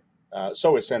Vatican.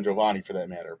 So is San Giovanni for that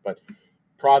matter. But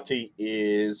Prati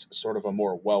is sort of a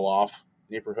more well-off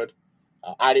neighborhood.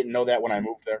 I didn't know that when I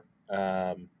moved there.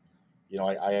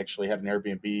 I actually had an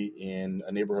Airbnb in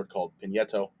a neighborhood called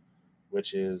Pineto,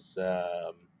 which is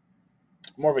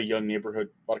more of a young neighborhood,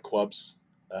 a lot of clubs,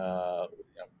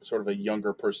 sort of a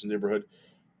younger person neighborhood.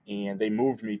 And they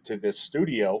moved me to this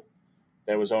studio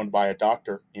that was owned by a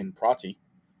doctor in Prati,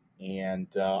 and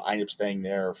I ended up staying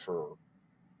there for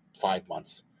 5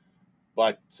 months.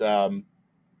 But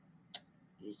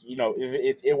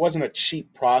it wasn't a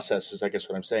cheap process, is I guess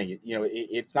what I'm saying.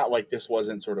 It's not like this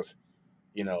wasn't sort of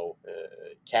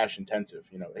cash intensive.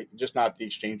 Just not the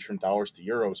exchange from dollars to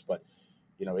euros, but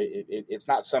it's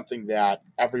not something that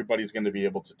everybody's going to be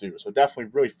able to do. So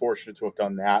definitely really fortunate to have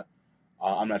done that.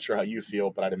 I'm not sure how you feel,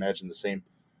 but I'd imagine the same.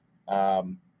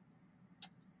 Um,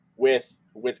 with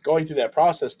going through that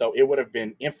process, though, it would have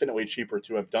been infinitely cheaper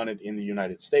to have done it in the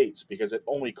United States because it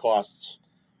only costs,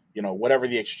 whatever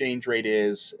the exchange rate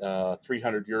is,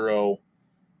 300 euro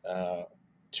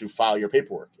to file your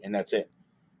paperwork, and that's it.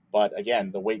 But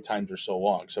again, the wait times are so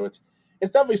long, so it's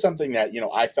definitely something that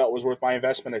I felt was worth my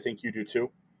investment. I think you do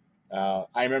too.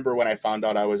 I remember when I found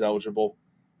out I was eligible,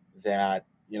 that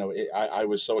I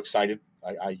was so excited.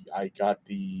 I got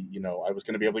I was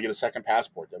going to be able to get a second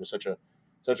passport. That was such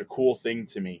a cool thing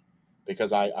to me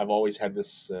because I've always had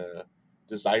this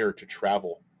desire to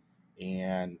travel,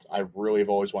 and I really have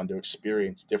always wanted to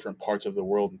experience different parts of the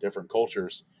world and different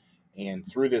cultures. And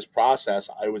through this process,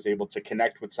 I was able to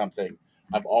connect with something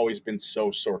I've always been so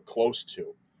sort of close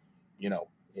to.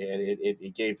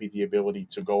 It gave me the ability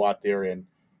to go out there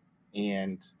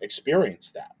and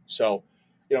experience that. So,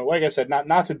 like I said,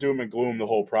 not to doom and gloom the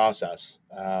whole process.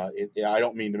 I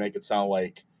don't mean to make it sound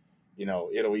like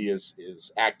Italy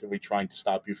is actively trying to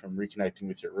stop you from reconnecting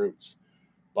with your roots.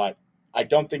 But I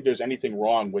don't think there's anything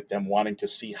wrong with them wanting to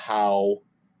see how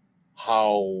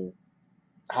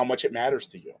much it matters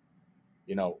to you.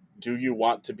 Do you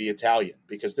want to be Italian?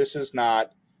 Because this is not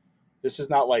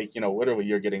like, literally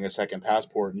you're getting a second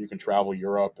passport and you can travel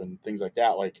Europe and things like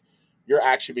that. Like, you're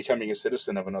actually becoming a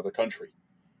citizen of another country.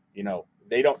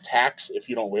 They don't tax if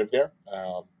you don't live there,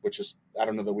 which is, I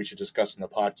don't know that we should discuss in the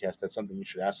podcast. That's something you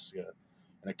should ask an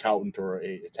accountant or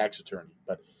a tax attorney.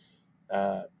 But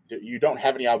you don't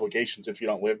have any obligations if you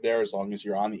don't live there, as long as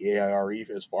you're on the AIRE,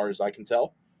 as far as I can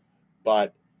tell.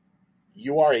 But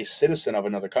you are a citizen of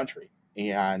another country,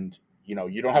 and you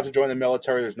don't have to join the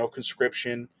military. There's no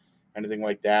conscription, anything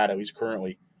like that, at least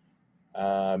currently.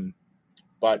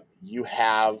 But you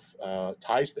have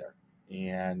ties there,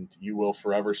 and you will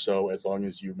forever so as long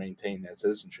as you maintain that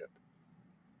citizenship.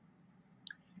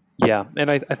 Yeah, and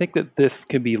I think that this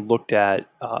can be looked at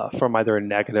from either a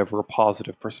negative or a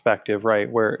positive perspective,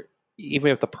 right? Where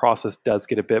even if the process does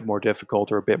get a bit more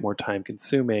difficult or a bit more time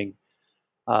consuming,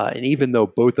 and even though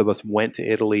both of us went to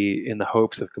Italy in the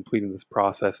hopes of completing this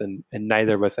process, and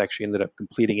neither of us actually ended up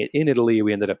completing it in Italy,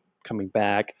 we ended up coming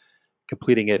back,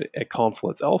 completing it at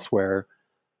consulates elsewhere.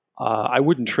 I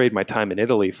wouldn't trade my time in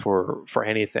Italy for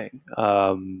anything.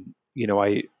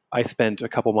 I spent a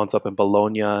couple months up in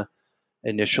Bologna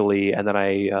initially, and then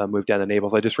I moved down to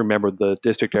Naples. I just remembered the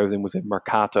district I was in was in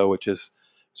Mercato, which is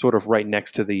sort of right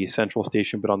next to the central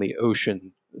station, but on the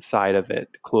ocean side of it,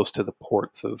 close to the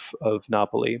ports of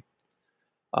Napoli.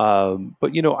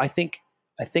 But I think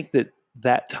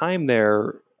that time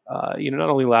there, not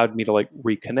only allowed me to like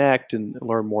reconnect and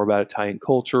learn more about Italian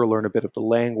culture, learn a bit of the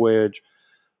language,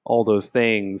 all those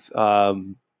things. I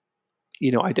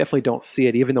definitely don't see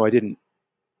it, even though I didn't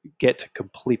get to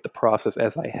complete the process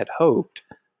as I had hoped.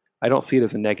 I don't see it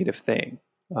as a negative thing.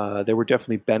 There were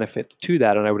definitely benefits to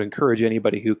that, and I would encourage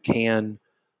anybody who can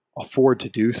afford to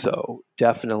do so,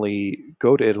 definitely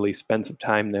go to Italy, spend some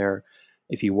time there.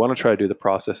 If you want to try to do the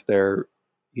process there,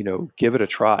 give it a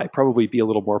try. Probably be a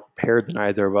little more prepared than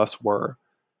either of us were,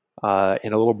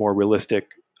 and a little more realistic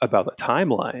about the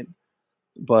timeline.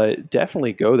 But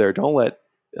definitely go there. Don't let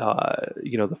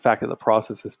the fact that the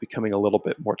process is becoming a little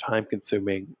bit more time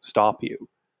consuming stop you.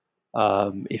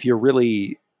 If you're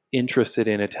really interested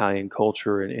in Italian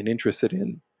culture and interested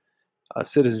in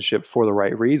citizenship for the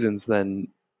right reasons, then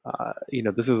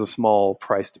this is a small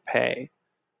price to pay.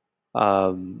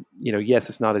 Yes,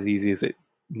 it's not as easy as it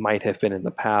might have been in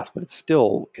the past, but it's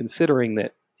still considering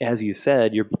that, as you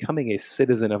said, you're becoming a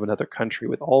citizen of another country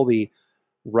with all the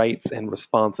rights and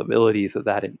responsibilities that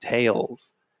that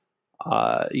entails.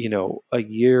 A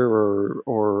year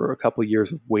or a couple of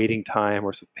years of waiting time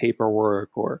or some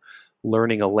paperwork or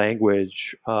learning a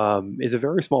language is a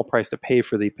very small price to pay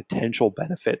for the potential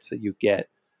benefits that you get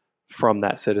from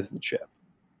that citizenship.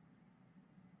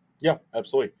 Yeah,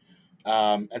 absolutely.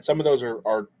 And some of those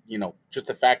are just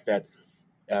the fact that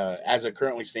as it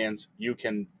currently stands, you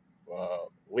can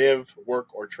live, work,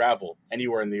 or travel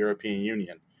anywhere in the European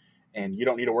Union, and you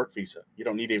don't need a work visa. You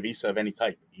don't need a visa of any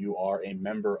type. You are a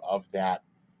member of that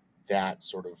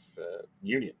sort of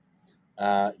union.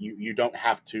 You don't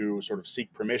have to sort of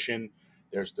seek permission.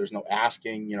 There's no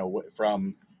asking.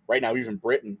 From right now, even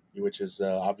Britain, which is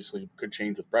obviously could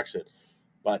change with Brexit,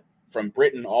 but from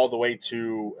Britain all the way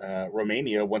to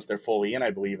Romania, once they're fully in,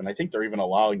 I believe, and I think they're even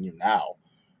allowing you now.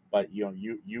 But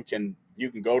you can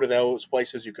go to those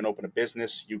places. You can open a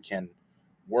business. You can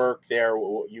work there.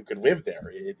 You can live there.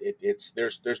 It's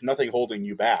there's nothing holding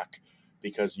you back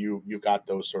because you've got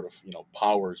those sort of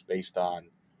powers based on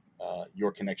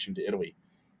your connection to Italy.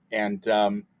 And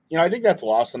I think that's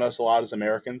lost on us a lot as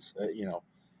Americans.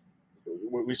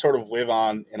 We sort of live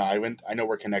on an island. I know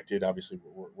we're connected. Obviously,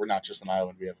 we're not just an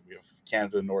island. We have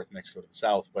Canada to the north, Mexico to the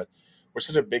south, but we're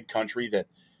such a big country that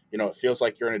it feels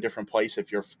like you're in a different place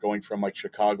if you're going from like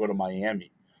Chicago to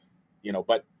Miami.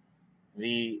 But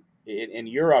in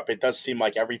Europe, it does seem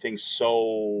like everything's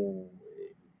so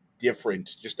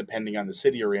different, just depending on the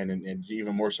city you're in, and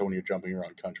even more so when you're jumping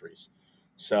around countries.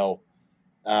 So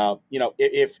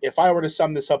if I were to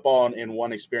sum this up all in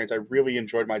one experience, I really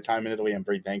enjoyed my time in Italy. I'm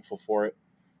very thankful for it.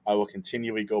 I will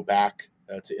continually go back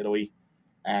to Italy.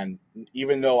 And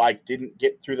even though I didn't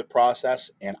get through the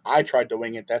process and I tried to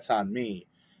wing it, that's on me.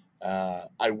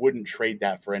 I wouldn't trade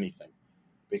that for anything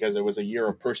because it was a year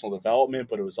of personal development,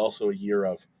 but it was also a year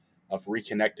of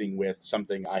reconnecting with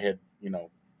something I had,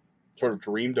 sort of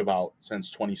dreamed about since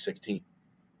 2016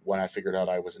 when I figured out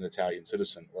I was an Italian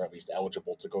citizen, or at least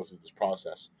eligible to go through this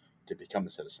process to become a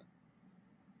citizen.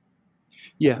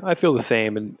 Yeah, I feel the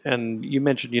same. And you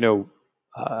mentioned,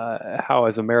 how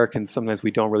as Americans sometimes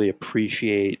we don't really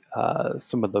appreciate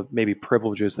some of the maybe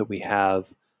privileges that we have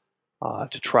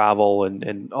to travel,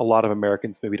 and a lot of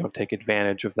Americans maybe don't take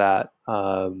advantage of that.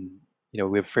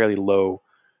 We have fairly low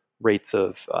rates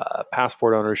of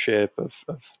passport ownership, of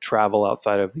travel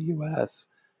outside of the U.S.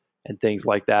 and things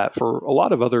like that. For a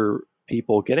lot of other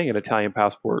people, getting an Italian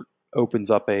passport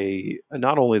opens up a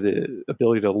not only the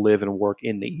ability to live and work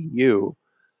in the EU,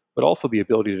 but also the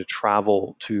ability to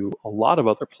travel to a lot of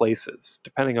other places.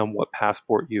 Depending on what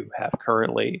passport you have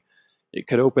currently, it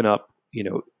could open up,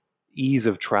 ease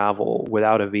of travel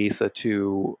without a visa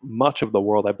to much of the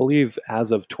world. I believe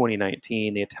as of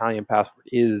 2019, the Italian passport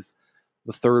is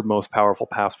the third most powerful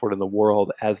passport in the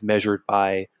world as measured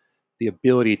by the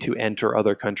ability to enter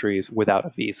other countries without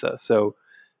a visa. So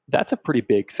that's a pretty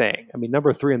big thing. I mean,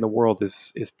 number three in the world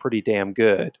is pretty damn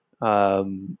good.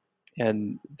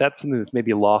 And that's something that's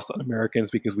maybe lost on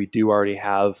Americans because we do already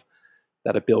have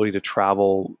that ability to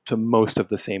travel to most of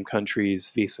the same countries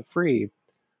visa free.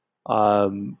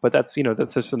 But that's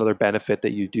just another benefit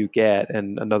that you do get,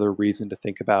 and another reason to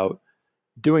think about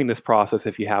doing this process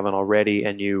if you haven't already,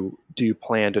 and you do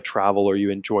plan to travel or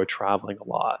you enjoy traveling a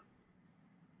lot.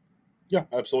 Yeah,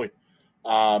 absolutely.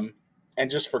 Um, and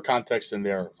just for context, in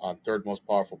there on third most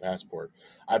powerful passport,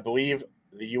 I believe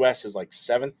the U.S. is like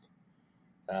seventh.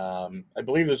 I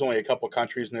believe there's only a couple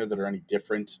countries in there that are any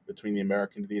different between the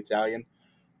American to the Italian.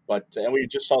 But and we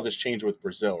just saw this change with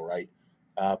Brazil, right?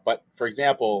 But for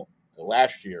example,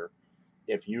 last year,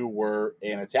 if you were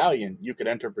an Italian, you could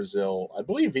enter Brazil, I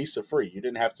believe, visa free. You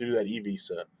didn't have to do that e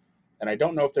visa, and I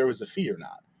don't know if there was a fee or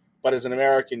not. But as an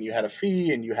American, you had a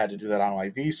fee, and you had to do that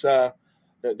online visa.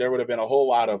 There would have been a whole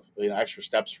lot of extra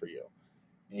steps for you,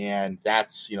 and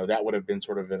that would have been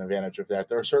sort of an advantage of that.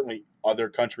 There are certainly other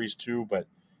countries too, but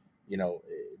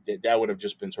that would have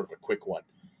just been sort of a quick one.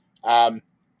 Um,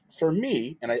 for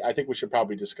me, and I think we should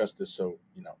probably discuss this so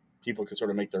people can sort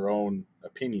of make their own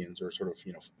opinions or sort of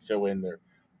fill in their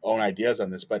own ideas on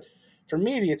this. But for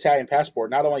me, the Italian passport,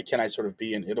 not only can I sort of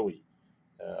be in Italy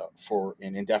for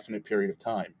an indefinite period of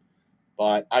time,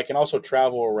 but I can also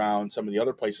travel around some of the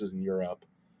other places in Europe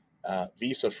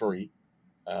visa free,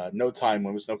 no time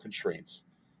limits, no constraints.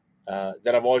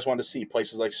 That I've always wanted to see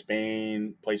places like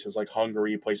Spain, places like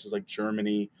Hungary, places like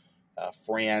Germany,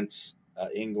 France.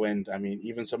 England. I mean,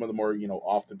 even some of the more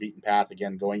off the beaten path.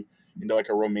 Again, going into like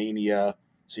a Romania,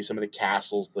 see some of the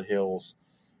castles, the hills.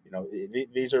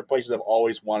 These are places I've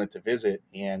always wanted to visit.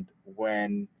 And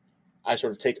when I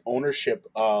sort of take ownership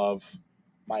of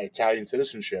my Italian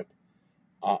citizenship,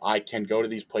 I can go to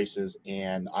these places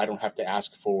and I don't have to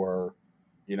ask for,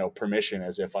 permission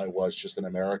as if I was just an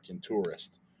American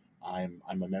tourist. I'm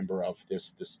a member of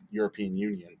this European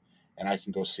Union, and I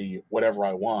can go see whatever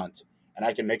I want, and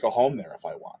I can make a home there if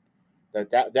I want.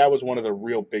 That was one of the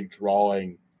real big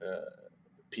drawing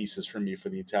pieces for me for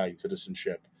the Italian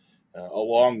citizenship,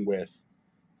 along with,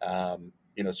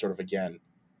 sort of again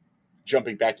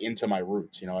jumping back into my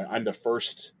roots. I'm the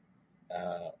first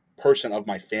person of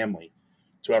my family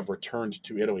to have returned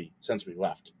to Italy since we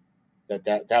left.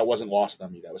 That wasn't lost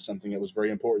on me. That was something that was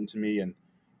very important to me,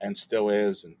 and still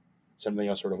is, and something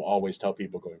I sort of always tell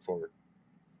people going forward.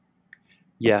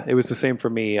 Yeah, it was the same for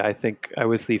me. I think I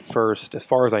was the first, as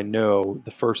far as I know,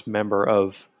 the first member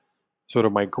of sort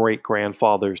of my great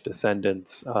grandfather's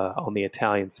descendants on the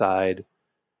Italian side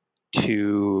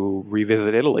to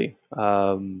revisit Italy,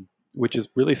 which is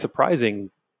really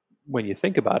surprising when you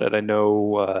think about it. I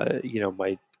know,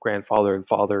 my grandfather and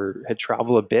father had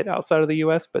traveled a bit outside of the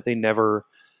U.S., but they never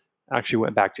actually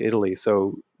went back to Italy.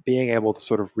 So being able to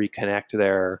sort of reconnect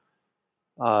there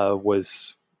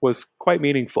was quite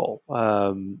meaningful,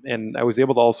 and I was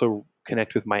able to also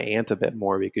connect with my aunt a bit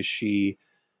more because she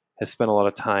has spent a lot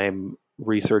of time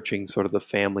researching sort of the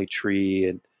family tree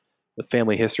and the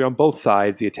family history on both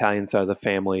sides, the Italian side of the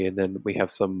family, and then we have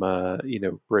some,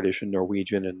 British and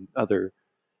Norwegian and other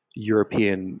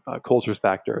European cultures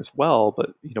back there as well.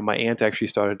 But my aunt actually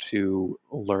started to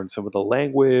learn some of the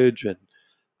language and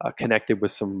connected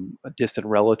with some distant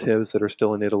relatives that are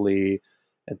still in Italy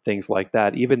and things like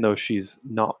that. Even though she's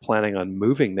not planning on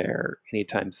moving there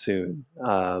anytime soon,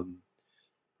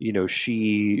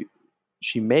 she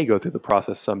may go through the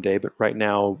process someday. But right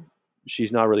now,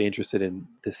 she's not really interested in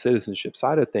the citizenship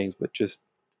side of things, but just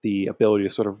the ability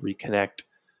to sort of reconnect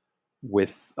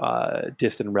with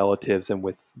distant relatives and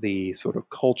with the sort of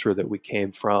culture that we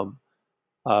came from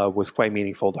was quite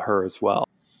meaningful to her as well.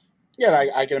 Yeah,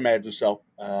 I can imagine so.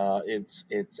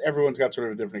 It's everyone's got sort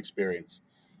of a different experience.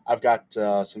 I've got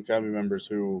some family members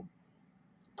who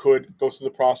could go through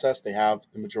the process. They have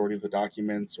the majority of the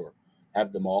documents or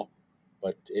have them all,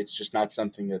 but it's just not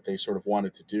something that they sort of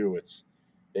wanted to do.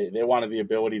 They wanted the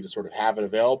ability to sort of have it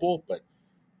available, but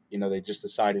they just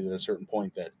decided at a certain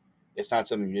point that it's not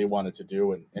something they wanted to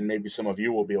do. And maybe some of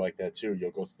you will be like that too.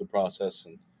 You'll go through the process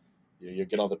and you'll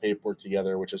get all the paperwork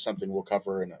together, which is something we'll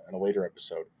cover in a later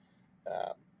episode.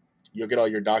 Uh, you'll get all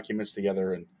your documents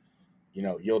together, and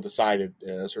you'll decide at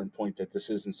a certain point that this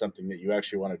isn't something that you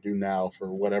actually want to do now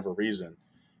for whatever reason,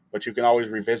 but you can always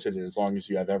revisit it as long as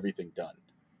you have everything done,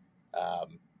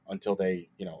 until they,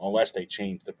 unless they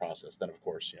change the process, then of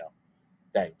course,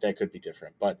 that could be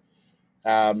different. But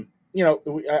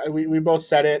we both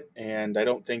said it, and I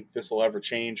don't think this will ever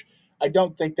change. I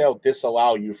don't think they'll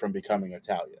disallow you from becoming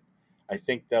Italian. I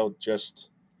think they'll just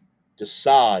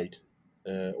decide,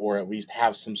 or at least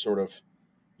have some sort of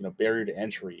barrier to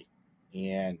entry,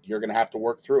 and you're going to have to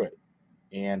work through it.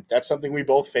 And that's something we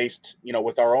both faced,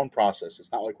 with our own process.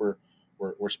 It's not like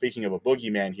we're speaking of a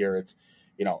boogeyman here. It's,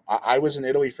 I was in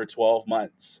Italy for 12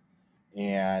 months,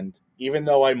 and even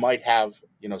though I might have,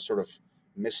 sort of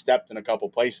misstepped in a couple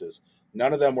places,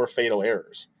 none of them were fatal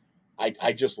errors.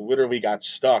 I just literally got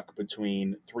stuck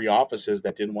between three offices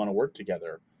that didn't want to work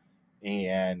together,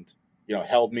 and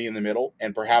held me in the middle.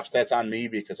 And perhaps that's on me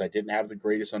because I didn't have the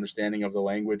greatest understanding of the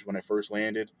language when I first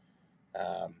landed.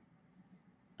 Um,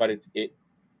 but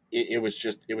it was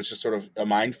just sort of a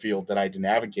minefield that I had to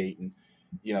navigate, and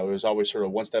it was always sort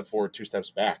of one step forward, two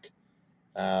steps back.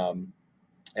 Um,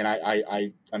 and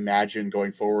I imagine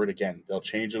going forward, again, they'll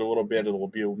change it a little bit. It will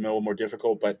be a little more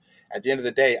difficult, but at the end of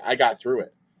the day, I got through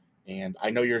it. And I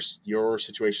know your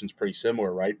situation's pretty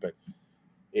similar, right? But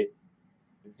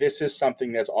this is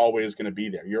something that's always going to be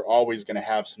there. You're always going to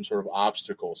have some sort of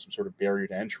obstacle, some sort of barrier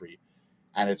to entry,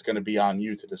 and it's going to be on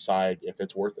you to decide if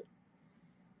it's worth it.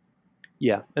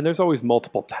 Yeah, and there's always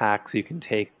multiple tacks you can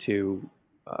take to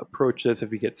approach this.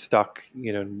 If you get stuck,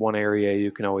 in one area,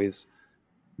 you can always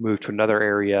move to another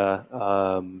area.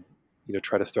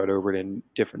 Try to start over in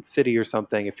a different city or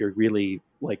something. If you're really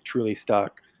like truly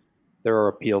stuck, there are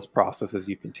appeals processes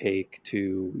you can take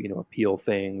to appeal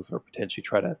things or potentially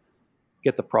try to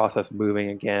get the process moving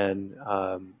again.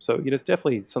 So it's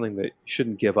definitely something that you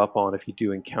shouldn't give up on if you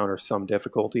do encounter some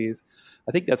difficulties.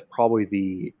 I think that's probably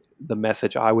the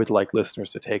message I would like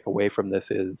listeners to take away from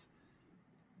this is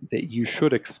that you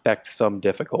should expect some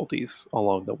difficulties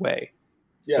along the way.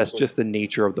 Yeah, That's absolutely. just the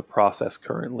nature of the process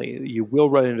currently. You will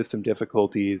run into some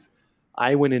difficulties.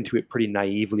 I went into it pretty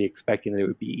naively expecting that it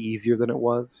would be easier than it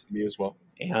was. Me as well.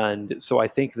 And so I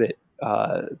think that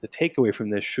the takeaway from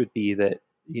this should be that,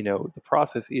 the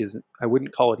process is, I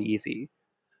wouldn't call it easy,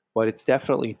 but it's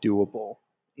definitely doable.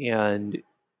 And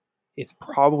it's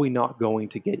probably not going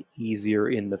to get easier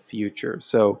in the future.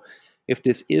 So if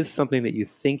this is something that you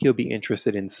think you'll be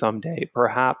interested in someday,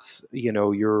 perhaps,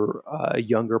 you're a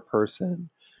younger person,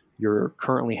 you're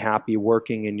currently happy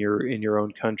working in your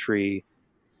own country,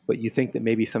 but you think that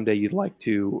maybe someday you'd like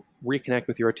to reconnect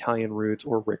with your Italian roots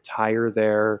or retire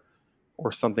there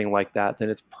or something like that, then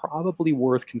it's probably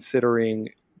worth considering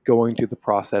going through the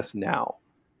process now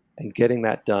and getting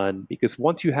that done, because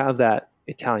once you have that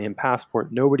Italian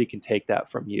passport, nobody can take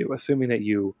that from you, assuming that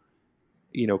you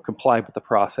complied with the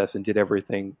process and did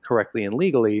everything correctly and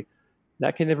legally.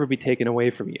 That can never be taken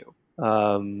away from you.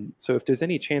 So if there's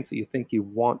any chance that you think you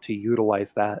want to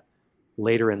utilize that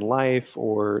later in life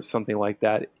or something like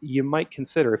that, you might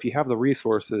consider, if you have the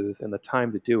resources and the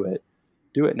time to do it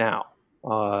now.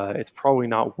 It's probably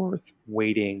not worth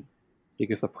waiting,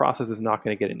 because the process is not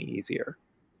going to get any easier.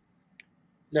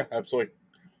 Yeah, absolutely.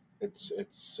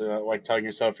 It's like telling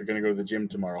yourself you're going to go to the gym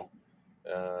tomorrow.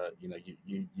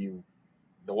 You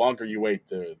the longer you wait,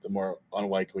 the more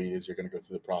unlikely it is you're going to go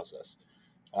through the process.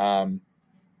 Um,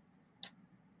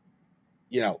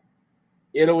 you know,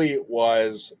 Italy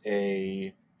was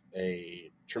a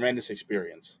tremendous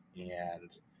experience,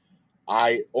 and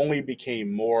I only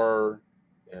became more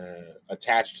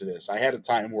attached to this. I had a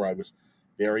time where I was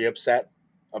very upset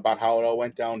about how it all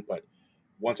went down, but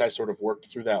once I sort of worked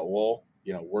through that lull,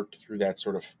 worked through that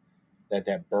sort of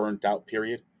that burned out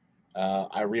period,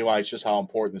 I realized just how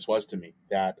important this was to me.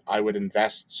 That I would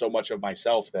invest so much of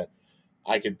myself that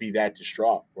I could be that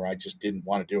distraught where I just didn't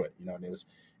want to do it. And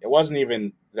it wasn't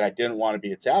even that I didn't want to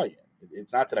be Italian.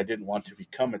 It's not that I didn't want to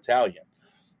become Italian.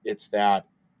 It's that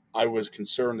I was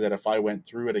concerned that if I went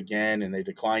through it again and they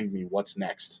declined me, what's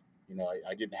next?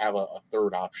 I didn't have a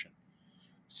third option.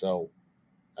 So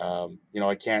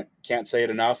I can't say it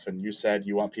enough. And you said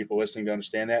you want people listening to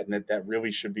understand that, and that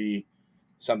really should be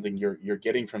something you're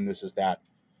getting from this, is that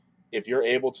if you're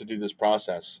able to do this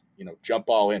process, jump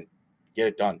all in, get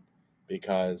it done,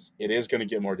 because it is going to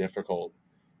get more difficult.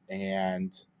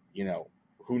 And,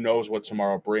 who knows what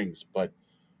tomorrow brings. But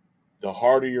the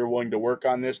harder you're willing to work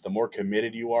on this, the more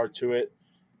committed you are to it,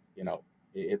 you know,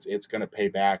 it's going to pay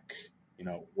back,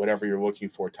 whatever you're looking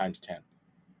for times 10.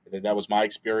 That was my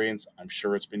experience. I'm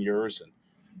sure it's been yours.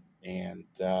 And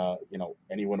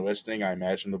anyone listening, I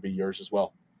imagine it'll be yours as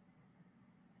well.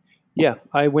 Yeah,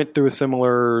 I went through a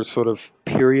similar sort of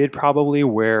period probably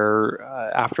where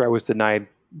after I was denied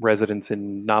residence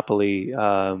in Napoli,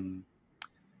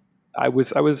 I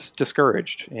was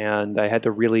discouraged, and I had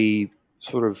to really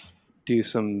sort of do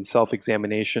some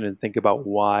self-examination and think about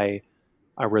why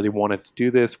I really wanted to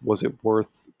do this. Was it worth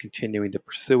continuing to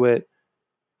pursue it?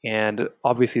 And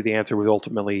obviously, the answer was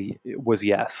ultimately was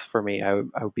yes for me. I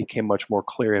became much more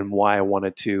clear in why I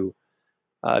wanted to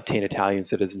obtain Italian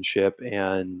citizenship,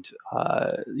 and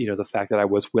the fact that I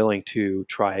was willing to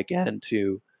try again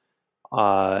to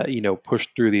push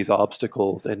through these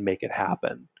obstacles and make it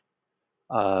happen.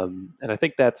 And I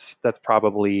think that's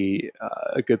probably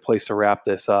a good place to wrap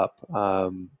this up.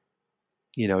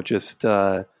 Just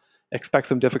expect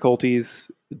some difficulties.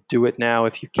 Do it now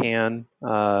if you can.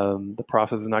 The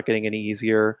process is not getting any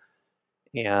easier,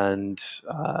 and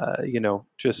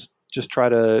just try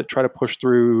to push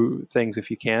through things if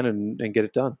you can, and get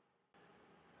it done.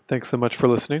 Thanks so much for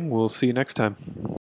listening. We'll see you next time.